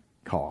great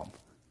calm.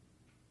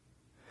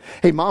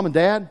 Hey, mom and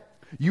dad,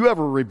 you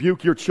ever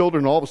rebuke your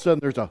children and all of a sudden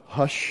there's a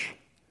hush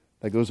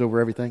that goes over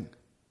everything?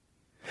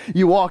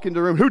 You walk into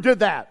the room, who did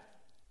that?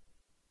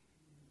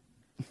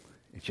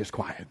 It's just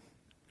quiet.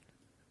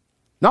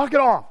 Knock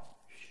it off.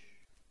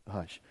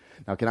 Hush.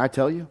 Now, can I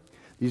tell you?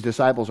 These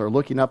disciples are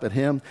looking up at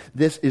him.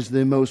 This is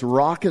the most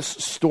raucous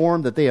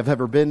storm that they have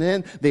ever been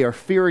in. They are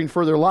fearing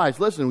for their lives.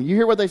 Listen, you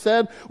hear what they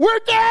said? We're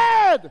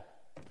dead!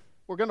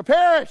 We're going to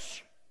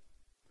perish.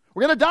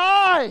 We're going to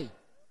die.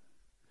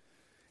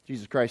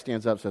 Jesus Christ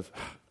stands up and says,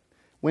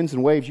 winds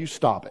and waves, you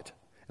stop it.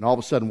 And all of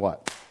a sudden,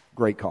 what?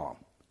 Great calm.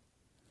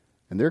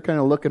 And they're kind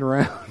of looking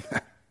around.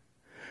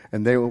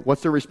 And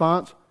what's their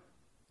response?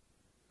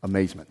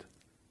 Amazement.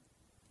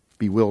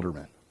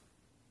 Bewilderment.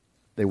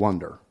 They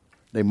wonder.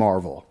 They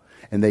marvel.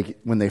 And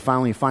when they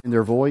finally find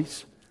their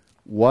voice,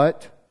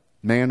 what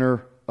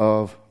manner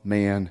of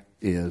man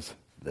is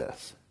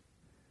this?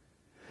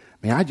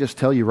 May I just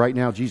tell you right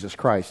now, Jesus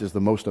Christ is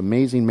the most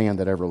amazing man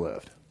that ever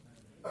lived.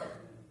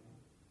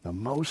 The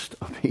most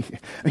amazing.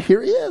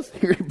 Here he is.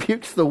 He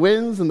rebukes the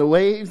winds and the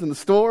waves and the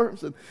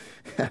storms. And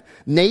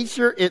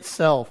nature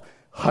itself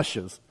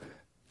hushes.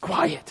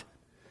 Quiet.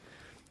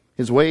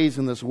 His ways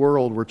in this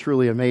world were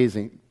truly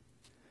amazing.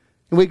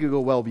 And we could go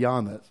well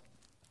beyond this.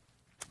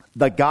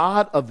 The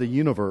God of the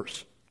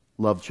universe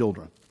loved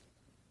children.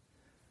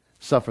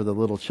 Suffer the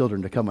little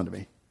children to come unto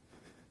me.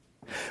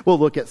 We'll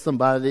look at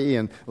somebody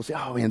and we'll say,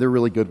 oh man, they're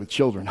really good with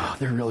children. Oh,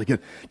 they're really good.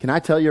 Can I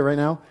tell you right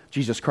now?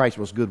 Jesus Christ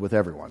was good with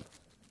everyone.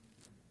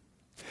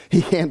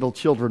 He handled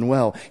children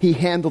well. He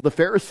handled the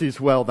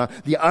Pharisees well,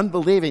 the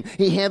unbelieving.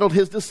 He handled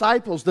his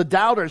disciples, the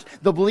doubters,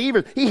 the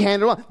believers. He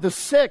handled the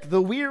sick,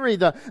 the weary,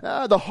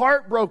 the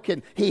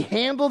heartbroken. He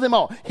handled them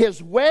all.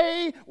 His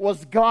way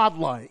was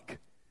godlike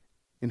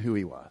in who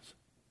he was.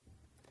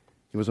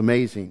 He was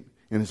amazing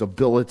in his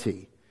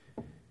ability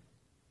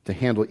to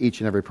handle each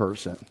and every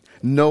person.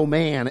 No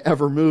man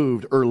ever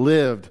moved or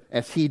lived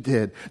as he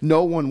did.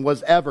 No one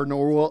was ever,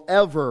 nor will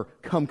ever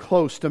come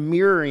close to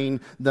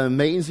mirroring the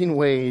amazing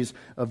ways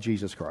of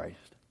Jesus Christ.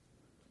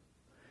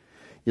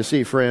 You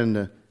see,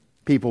 friend,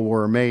 people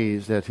were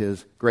amazed at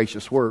his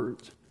gracious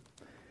words.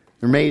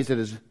 They're amazed at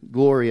his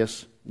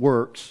glorious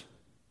works.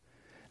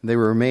 And they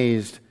were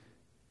amazed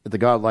at the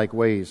godlike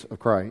ways of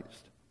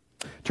Christ.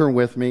 Turn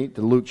with me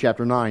to Luke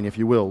chapter 9, if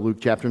you will. Luke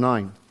chapter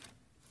 9.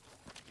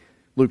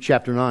 Luke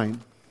chapter 9.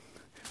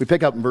 We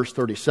pick up in verse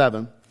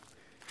 37.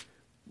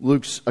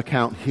 Luke's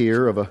account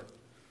here of a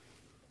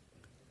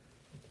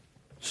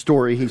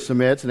story he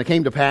submits. And it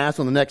came to pass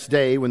on the next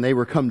day when they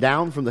were come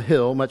down from the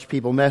hill, much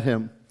people met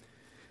him.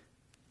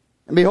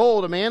 And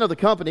behold, a man of the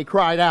company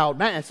cried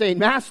out, saying,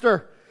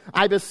 Master,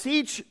 I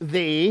beseech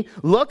thee,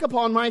 look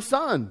upon my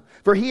son,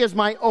 for he is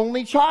my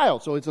only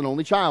child. So it's an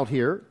only child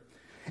here.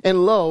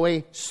 And lo,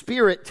 a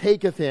spirit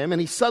taketh him,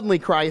 and he suddenly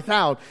crieth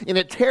out, and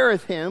it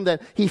teareth him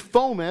that he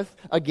foameth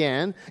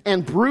again,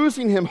 and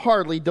bruising him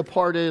hardly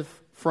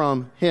departeth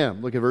from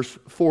him. Look at verse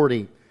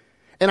 40.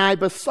 And I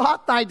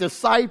besought thy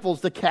disciples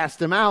to cast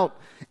him out,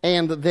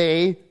 and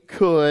they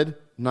could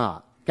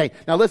not. Okay,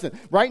 now listen,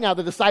 right now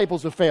the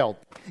disciples have failed.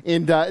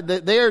 And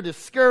they are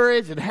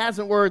discouraged. It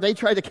hasn't worked. They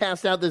tried to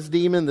cast out this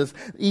demon, this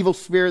evil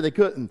spirit. They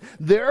couldn't.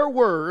 Their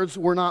words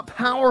were not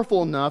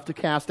powerful enough to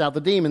cast out the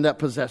demon that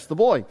possessed the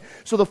boy.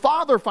 So the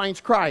father finds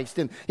Christ,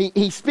 and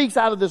he speaks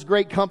out of this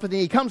great company.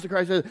 He comes to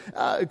Christ and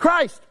says,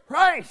 Christ.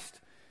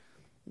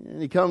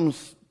 And he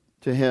comes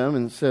to him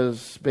and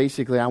says,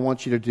 basically, I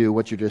want you to do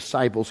what your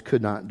disciples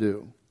could not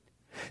do.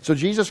 So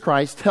Jesus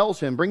Christ tells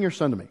him, bring your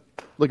son to me.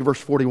 Look at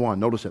verse 41,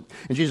 notice it.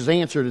 And Jesus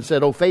answered and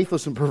said, O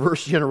faithless and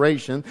perverse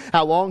generation,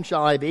 how long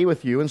shall I be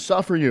with you and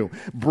suffer you?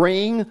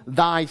 Bring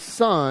thy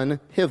son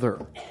hither.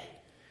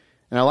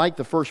 And I like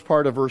the first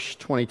part of verse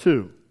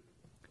 22.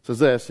 It says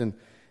this, and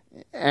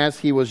as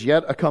he was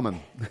yet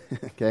a-coming,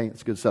 okay,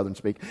 it's good Southern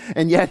speak,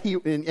 and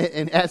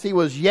as he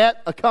was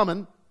yet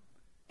a-coming,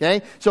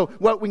 okay, so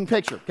what we can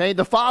picture, okay,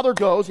 the father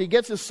goes, he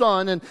gets his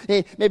son, and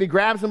he maybe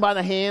grabs him by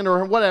the hand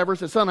or whatever,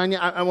 says, son,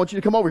 I want you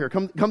to come over here,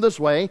 come this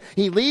way.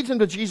 He leads him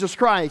to Jesus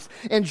Christ,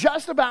 and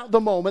just about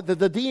the moment that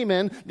the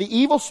demon, the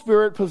evil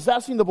spirit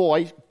possessing the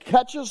boy,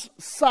 catches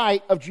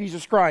sight of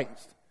Jesus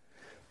Christ,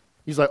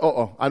 he's like,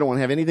 I don't want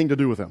to have anything to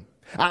do with him.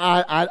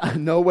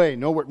 No way,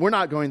 we're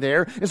not going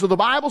there. And so the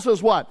Bible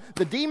says what?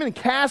 The demon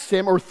casts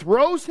him or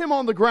throws him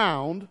on the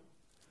ground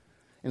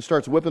and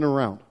starts whipping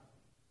around.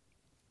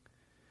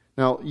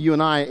 Now, you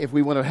and I, if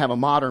we want to have a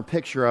modern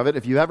picture of it,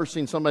 if you've ever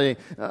seen somebody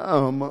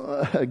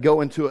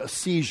go into a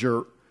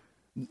seizure,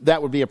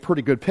 that would be a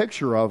pretty good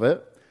picture of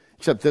it.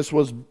 Except this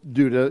was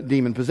due to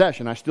demon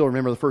possession. I still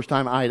remember the first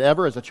time I had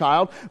ever, as a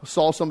child,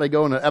 saw somebody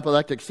go in an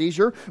epileptic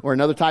seizure or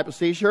another type of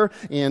seizure,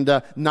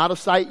 and not a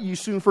sight you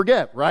soon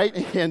forget, right?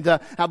 And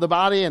how the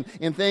body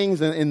and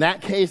things, and in that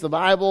case, the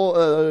Bible,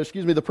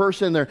 the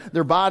person,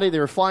 their body,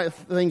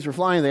 things were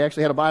flying. They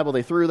actually had a Bible.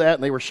 They threw that,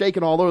 and they were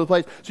shaking all over the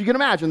place. So you can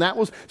imagine that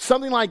was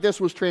something like this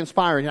was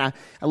transpiring. And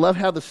I love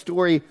how the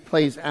story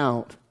plays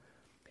out.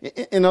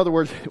 In other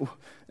words,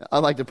 I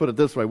like to put it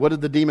this way. What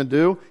did the demon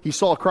do? He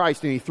saw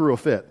Christ and he threw a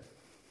fit.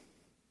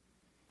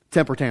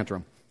 Temper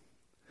tantrum.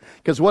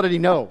 Because what did he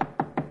know?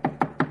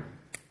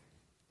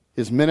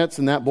 His minutes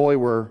in that boy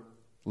were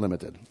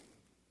limited.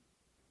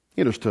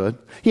 He understood.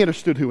 He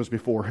understood who was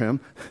before him.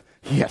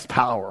 He has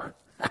power.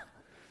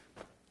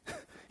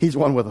 He's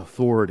one with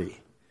authority.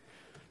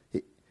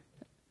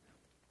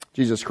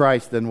 Jesus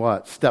Christ then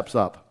what? Steps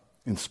up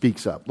and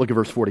speaks up. Look at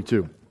verse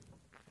 42.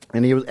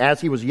 And as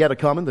he was yet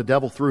a-coming, the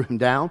devil threw him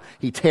down.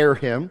 He tare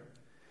him.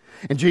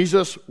 And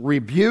Jesus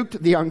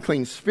rebuked the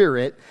unclean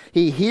spirit.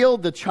 He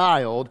healed the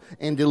child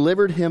and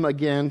delivered him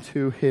again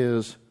to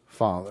his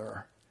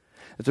father.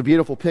 It's a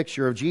beautiful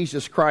picture of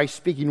Jesus Christ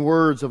speaking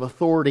words of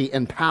authority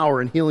and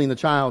power and healing the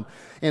child.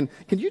 And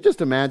can you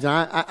just imagine?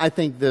 I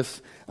think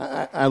this,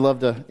 I love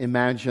to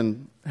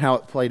imagine how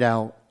it played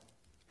out.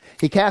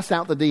 He cast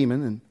out the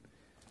demon, and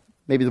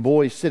maybe the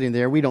boy's sitting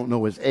there. We don't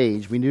know his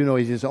age. We do know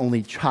he's his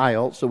only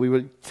child, so we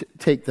would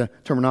take the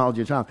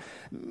terminology of child.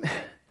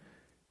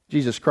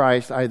 Jesus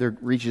Christ either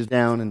reaches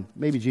down and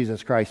maybe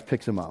Jesus Christ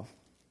picks him up.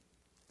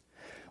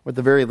 Or at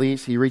the very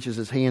least, he reaches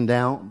his hand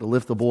down to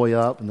lift the boy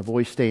up, and the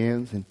boy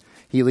stands, and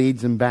he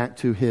leads him back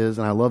to his,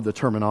 and I love the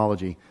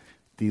terminology,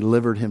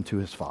 delivered him to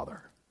his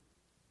father.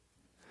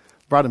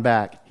 Brought him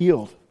back,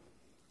 healed.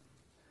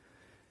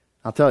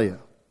 I'll tell you,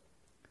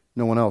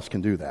 no one else can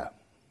do that.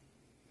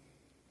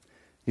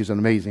 He's an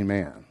amazing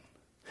man.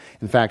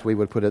 In fact, we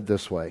would put it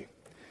this way.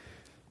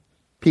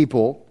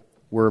 People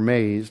were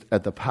amazed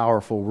at the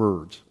powerful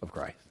words of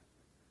Christ.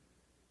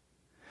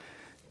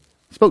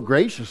 He spoke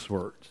gracious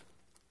words,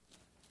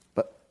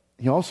 but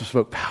he also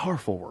spoke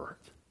powerful words.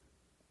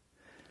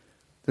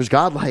 There's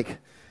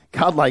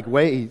godlike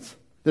ways.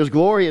 There's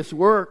glorious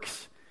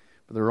works,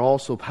 but there are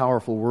also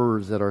powerful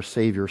words that our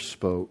Savior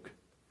spoke.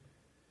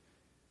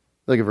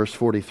 Look at verse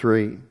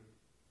 43.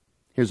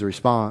 Here's the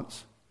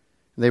response.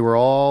 They were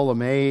all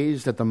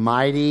amazed at the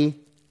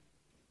mighty,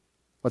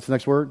 what's the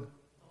next word?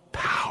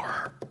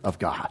 Power of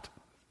God.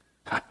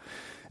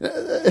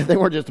 They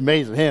weren't just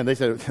amazed at him. They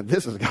said,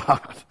 this is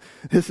God.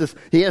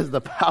 He has the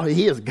power.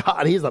 He is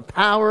God. He's the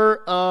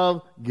power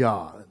of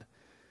God.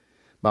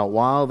 But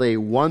while they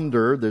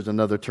wondered, there's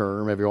another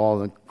term, every all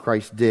that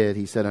Christ did,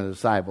 he said unto the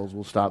disciples,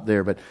 we'll stop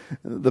there, but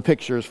the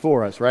picture is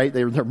for us, right?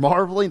 They're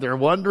marveling, they're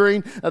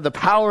wondering at the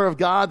power of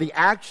God, the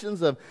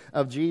actions of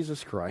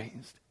Jesus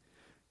Christ.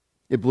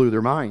 It blew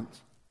their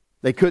minds.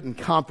 They couldn't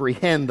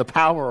comprehend the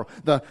power,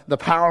 the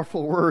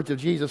powerful words of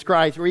Jesus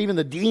Christ, or even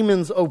the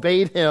demons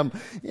obeyed him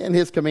in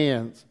his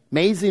commands.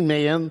 Amazing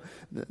man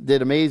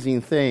did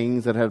amazing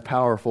things that had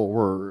powerful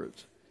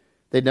words.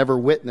 They'd never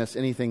witnessed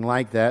anything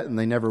like that, and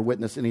they never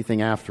witnessed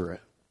anything after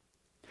it.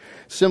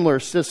 Similar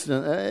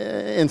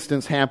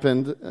instance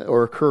happened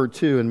or occurred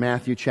too in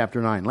Matthew chapter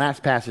 9.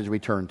 Last passage we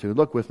turn to.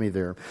 Look with me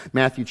there.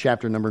 Matthew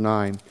chapter number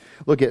 9.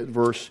 Look at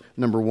verse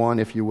number 1,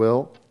 if you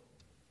will.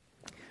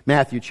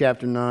 Matthew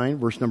chapter 9,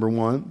 verse number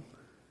 1.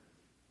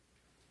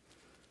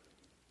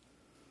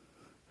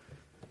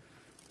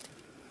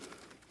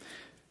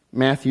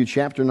 Matthew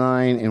chapter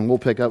 9, and we'll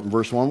pick up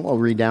verse 1. We'll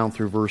read down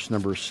through verse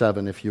number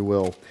 7, if you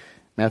will.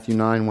 Matthew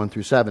 9, 1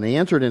 through 7. He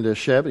entered into a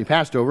ship, he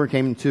passed over and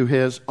came into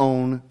his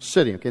own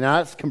city. Okay, now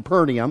that's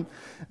Capernaum.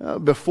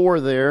 Before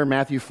there,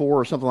 Matthew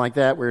 4 or something like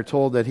that, we're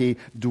told that he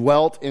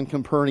dwelt in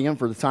Capernaum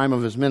for the time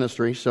of his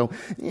ministry. So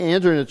he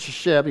entered into a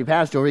ship, he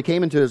passed over, he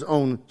came into his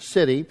own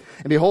city.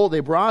 And behold,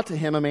 they brought to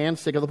him a man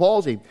sick of the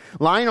palsy,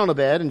 lying on a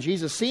bed. And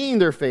Jesus, seeing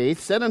their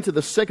faith, said unto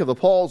the sick of the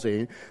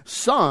palsy,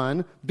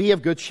 Son, be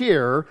of good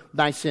cheer,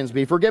 thy sins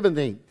be forgiven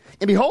thee.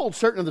 And behold,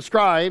 certain of the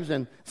scribes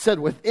and said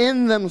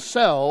within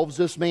themselves,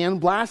 This man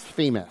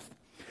blasphemeth.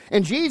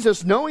 And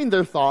Jesus, knowing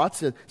their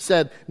thoughts,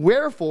 said,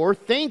 Wherefore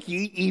think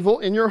ye evil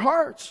in your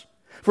hearts?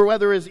 For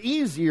whether it is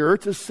easier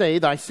to say,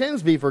 Thy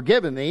sins be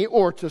forgiven thee,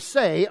 or to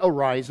say,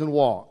 Arise and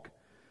walk.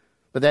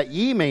 But that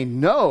ye may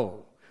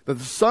know that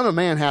the Son of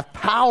Man hath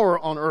power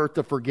on earth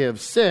to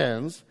forgive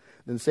sins,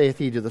 then saith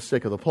he to the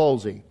sick of the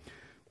palsy,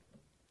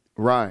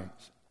 Rise,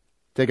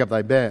 take up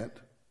thy bed,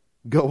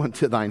 go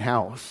unto thine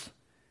house.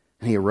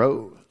 And he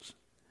arose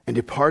and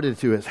departed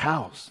to his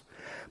house.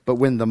 But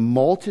when the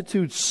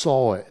multitude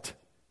saw it,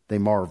 they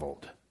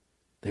marveled.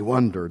 They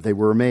wondered, they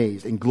were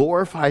amazed, and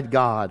glorified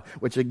God,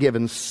 which had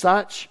given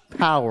such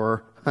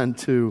power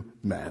unto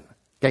men.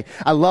 Okay,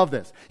 I love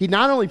this. He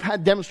not only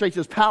demonstrates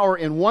his power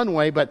in one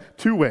way, but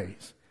two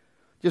ways.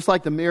 Just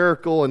like the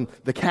miracle and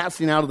the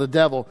casting out of the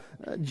devil,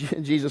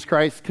 Jesus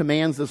Christ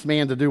commands this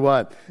man to do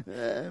what?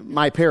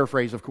 My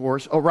paraphrase, of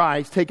course.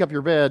 Arise, take up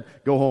your bed,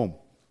 go home.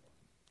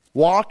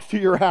 Walk to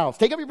your house.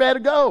 Take up your bed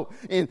and go.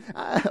 And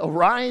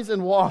arise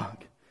and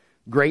walk.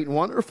 Great and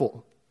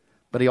wonderful.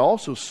 But he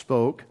also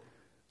spoke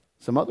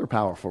some other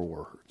powerful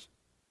words.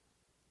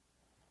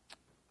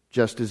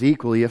 Just as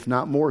equally, if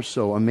not more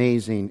so,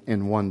 amazing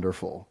and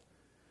wonderful.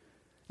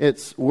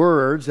 It's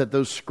words that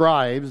those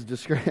scribes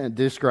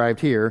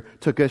described here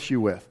took issue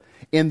with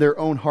in their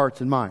own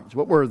hearts and minds.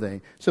 What were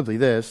they? Simply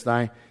this,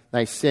 thy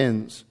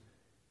sins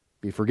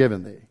be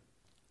forgiven thee.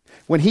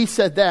 When he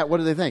said that, what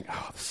did they think?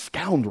 Oh, the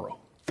scoundrel.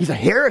 He's a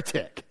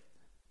heretic.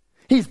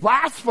 He's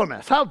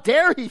blasphemous. How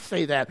dare he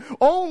say that?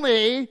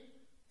 Only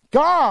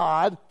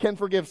God can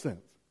forgive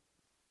sins.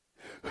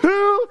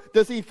 Who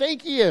does he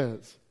think he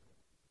is?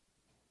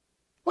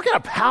 What kind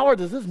of power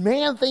does this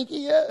man think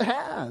he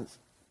has?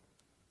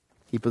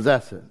 He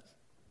possesses.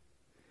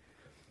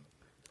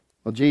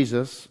 Well,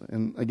 Jesus,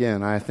 and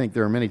again, I think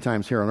there are many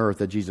times here on earth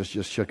that Jesus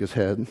just shook his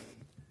head,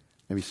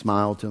 maybe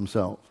smiled to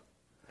himself.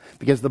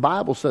 Because the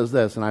Bible says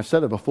this, and I've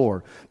said it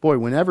before, boy,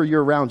 whenever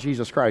you're around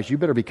Jesus Christ, you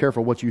better be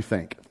careful what you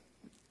think.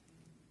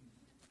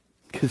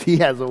 Because he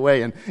has a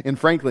way, and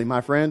frankly,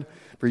 my friend,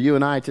 for you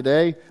and I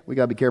today, we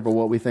got to be careful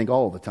what we think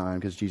all the time,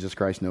 because Jesus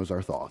Christ knows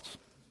our thoughts.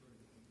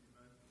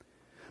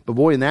 But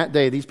boy, in that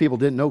day, these people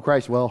didn't know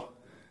Christ well.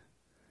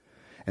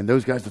 And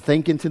those guys are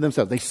thinking to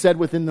themselves, they said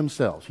within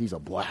themselves, he's a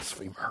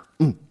blasphemer.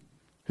 Who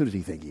does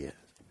he think he is?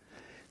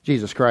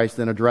 Jesus Christ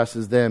then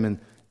addresses them, and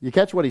you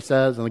catch what he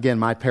says, and again,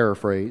 my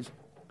paraphrase.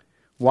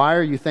 Why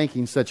are you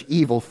thinking such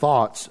evil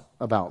thoughts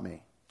about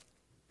me?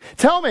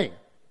 Tell me,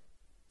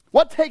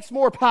 what takes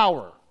more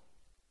power?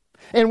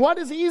 And what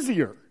is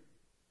easier?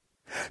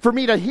 For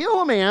me to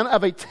heal a man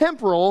of a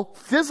temporal,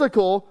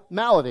 physical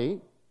malady,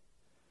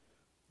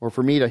 or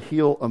for me to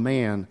heal a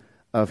man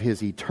of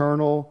his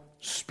eternal,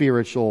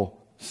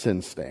 spiritual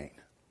sin stain?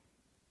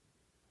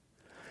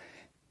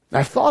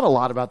 I've thought a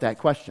lot about that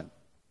question.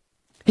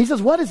 He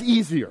says, what is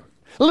easier?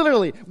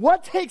 Literally,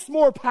 what takes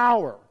more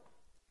power?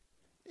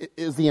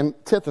 Is the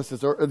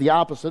antithesis or the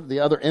opposite,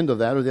 the other end of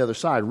that or the other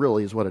side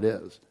really is what it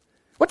is.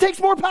 What takes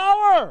more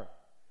power?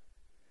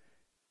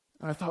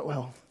 And I thought,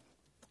 well,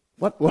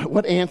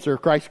 what answer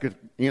Christ could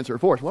answer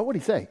for us? What would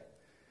he say?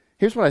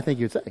 Here's what I think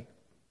he would say.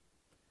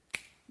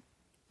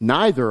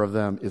 Neither of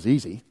them is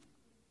easy.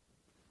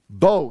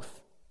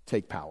 Both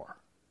take power.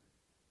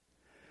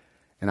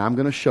 And I'm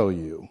going to show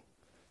you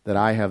that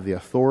I have the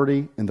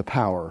authority and the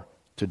power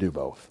to do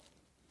both.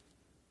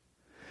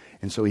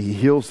 And so he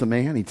heals the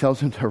man. He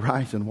tells him to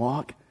rise and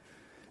walk,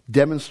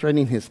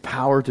 demonstrating his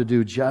power to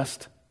do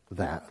just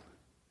that.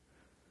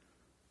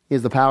 He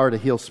has the power to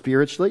heal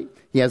spiritually.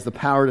 He has the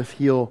power to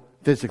heal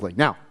physically.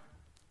 Now,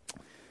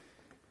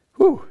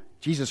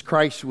 Jesus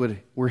Christ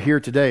were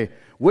here today.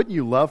 Wouldn't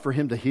you love for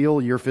him to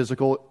heal your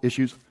physical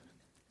issues?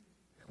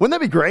 Wouldn't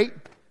that be great?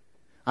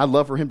 I'd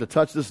love for him to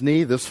touch this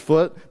knee, this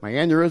foot, my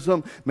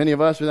aneurysm. Many of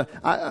us,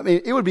 I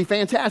mean, it would be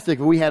fantastic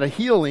if we had a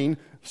healing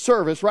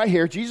service right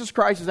here. Jesus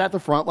Christ is at the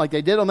front like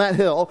they did on that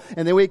hill,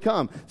 and then we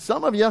come.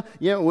 Some of you,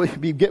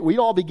 we'd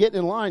all be getting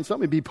in line. Some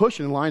would be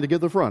pushing in line to get to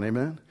the front,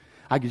 amen?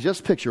 I could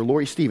just picture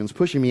Lori Stevens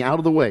pushing me out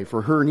of the way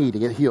for her knee to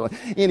get healed.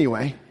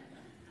 Anyway.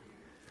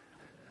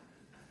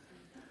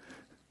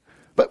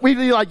 But we'd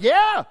be like,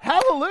 yeah,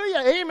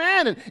 hallelujah,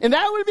 amen. And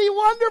that would be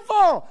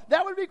wonderful.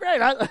 That would be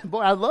great.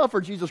 I'd love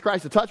for Jesus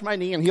Christ to touch my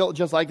knee and heal it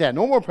just like that.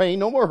 No more pain,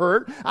 no more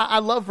hurt.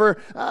 I'd love for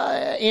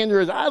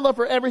aneurysm. I'd love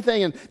for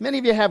everything. And many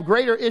of you have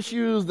greater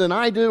issues than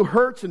I do,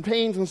 hurts and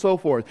pains and so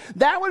forth.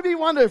 That would be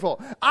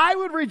wonderful. I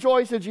would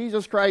rejoice that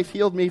Jesus Christ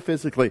healed me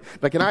physically.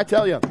 But can I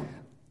tell you,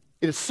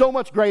 it is so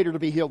much greater to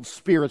be healed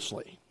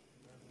spiritually.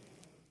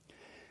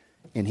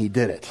 And he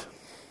did it.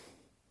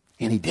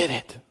 And he did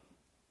it.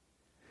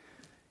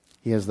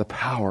 He has the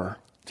power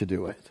to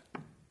do it.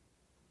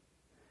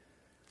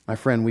 My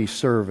friend, we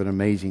serve an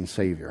amazing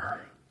Savior.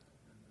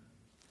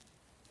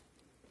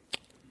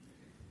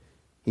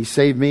 He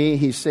saved me,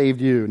 He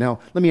saved you. Now,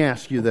 let me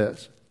ask you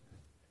this.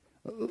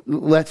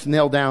 Let's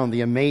nail down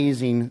the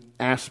amazing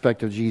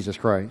aspect of Jesus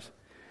Christ.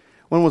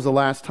 When was the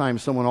last time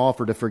someone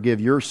offered to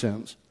forgive your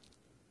sins?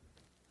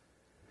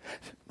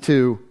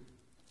 To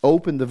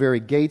open the very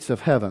gates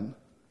of heaven,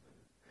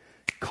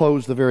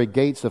 close the very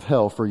gates of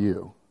hell for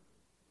you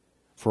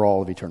for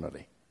all of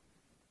eternity.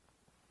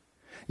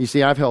 You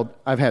see, I've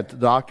had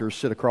doctors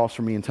sit across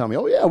from me and tell me,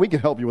 "Oh yeah, we can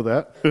help you with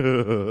that."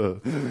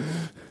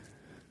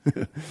 I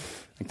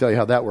can tell you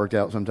how that worked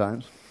out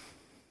sometimes.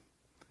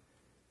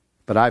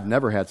 But I've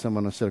never had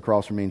someone sit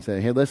across from me and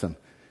say, "Hey, listen,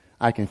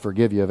 I can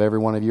forgive you of every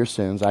one of your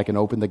sins. I can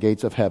open the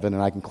gates of heaven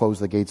and I can close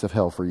the gates of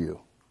hell for you."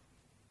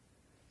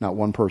 Not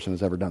one person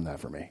has ever done that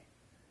for me.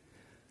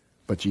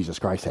 But Jesus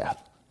Christ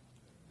hath.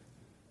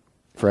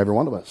 For every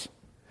one of us.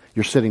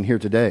 You're sitting here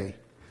today.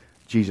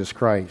 Jesus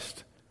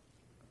Christ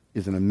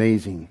is an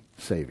amazing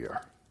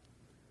Savior.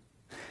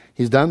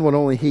 He's done what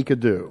only He could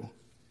do.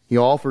 He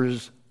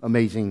offers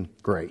amazing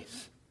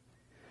grace.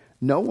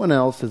 No one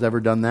else has ever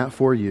done that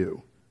for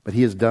you, but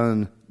He has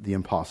done the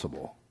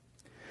impossible.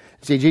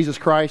 See, Jesus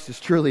Christ is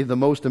truly the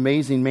most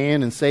amazing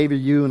man and Savior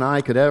you and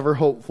I could ever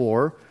hope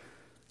for.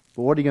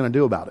 But what are you going to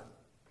do about it?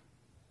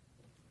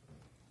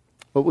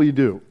 What will you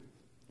do?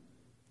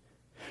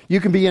 You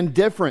can be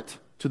indifferent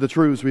to the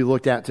truths we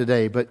looked at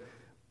today, but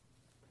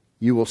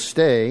you will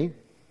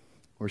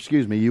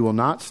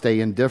not stay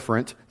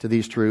indifferent to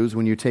these truths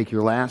when you take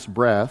your last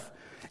breath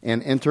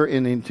and enter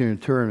into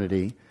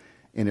eternity,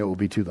 and it will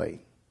be too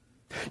late.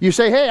 You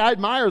say, "Hey, I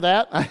admire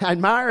that. I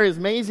admire His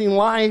amazing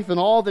life and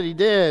all that He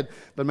did."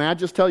 But may I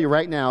just tell you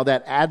right now,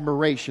 that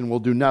admiration will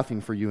do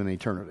nothing for you in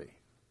eternity.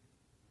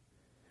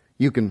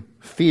 You can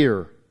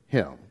fear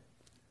Him,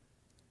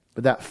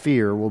 but that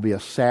fear will be a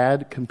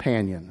sad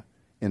companion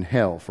in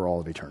hell for all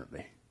of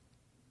eternity.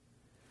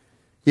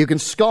 You can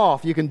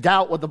scoff, you can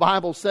doubt what the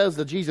Bible says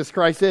that Jesus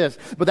Christ is,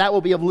 but that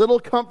will be of little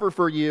comfort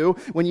for you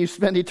when you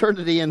spend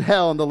eternity in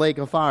hell in the lake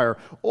of fire.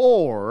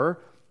 Or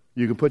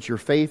you can put your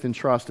faith and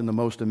trust in the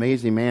most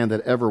amazing man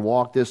that ever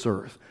walked this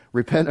earth.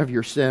 Repent of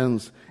your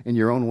sins in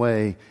your own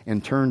way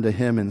and turn to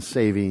Him in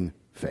saving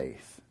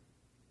faith.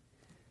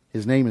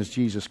 His name is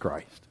Jesus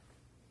Christ.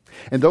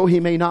 And though He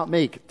may not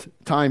make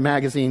Time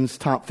Magazine's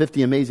top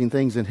 50 amazing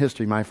things in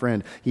history, my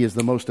friend, He is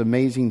the most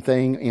amazing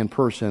thing and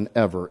person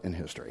ever in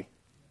history.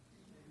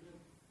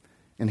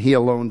 And He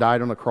alone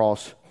died on the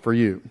cross for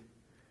you.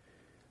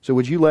 So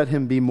would you let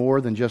Him be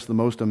more than just the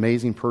most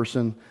amazing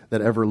person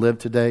that ever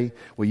lived today?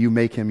 Will you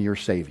make Him your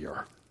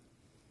Savior?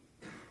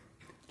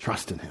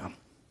 Trust in Him.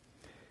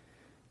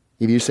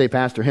 If you say,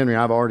 "Pastor Henry,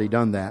 I've already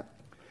done that."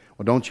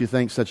 Well, don't you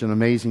think such an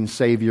amazing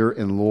Savior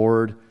and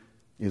Lord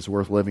is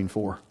worth living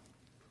for?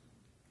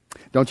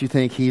 Don't you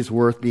think He's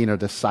worth being a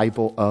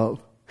disciple of?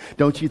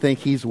 Don't you think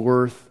He's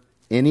worth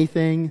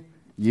anything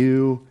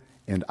you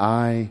and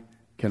I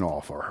can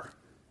offer?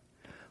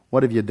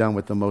 What have you done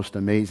with the most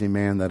amazing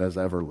man that has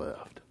ever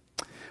lived?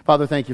 Father, thank you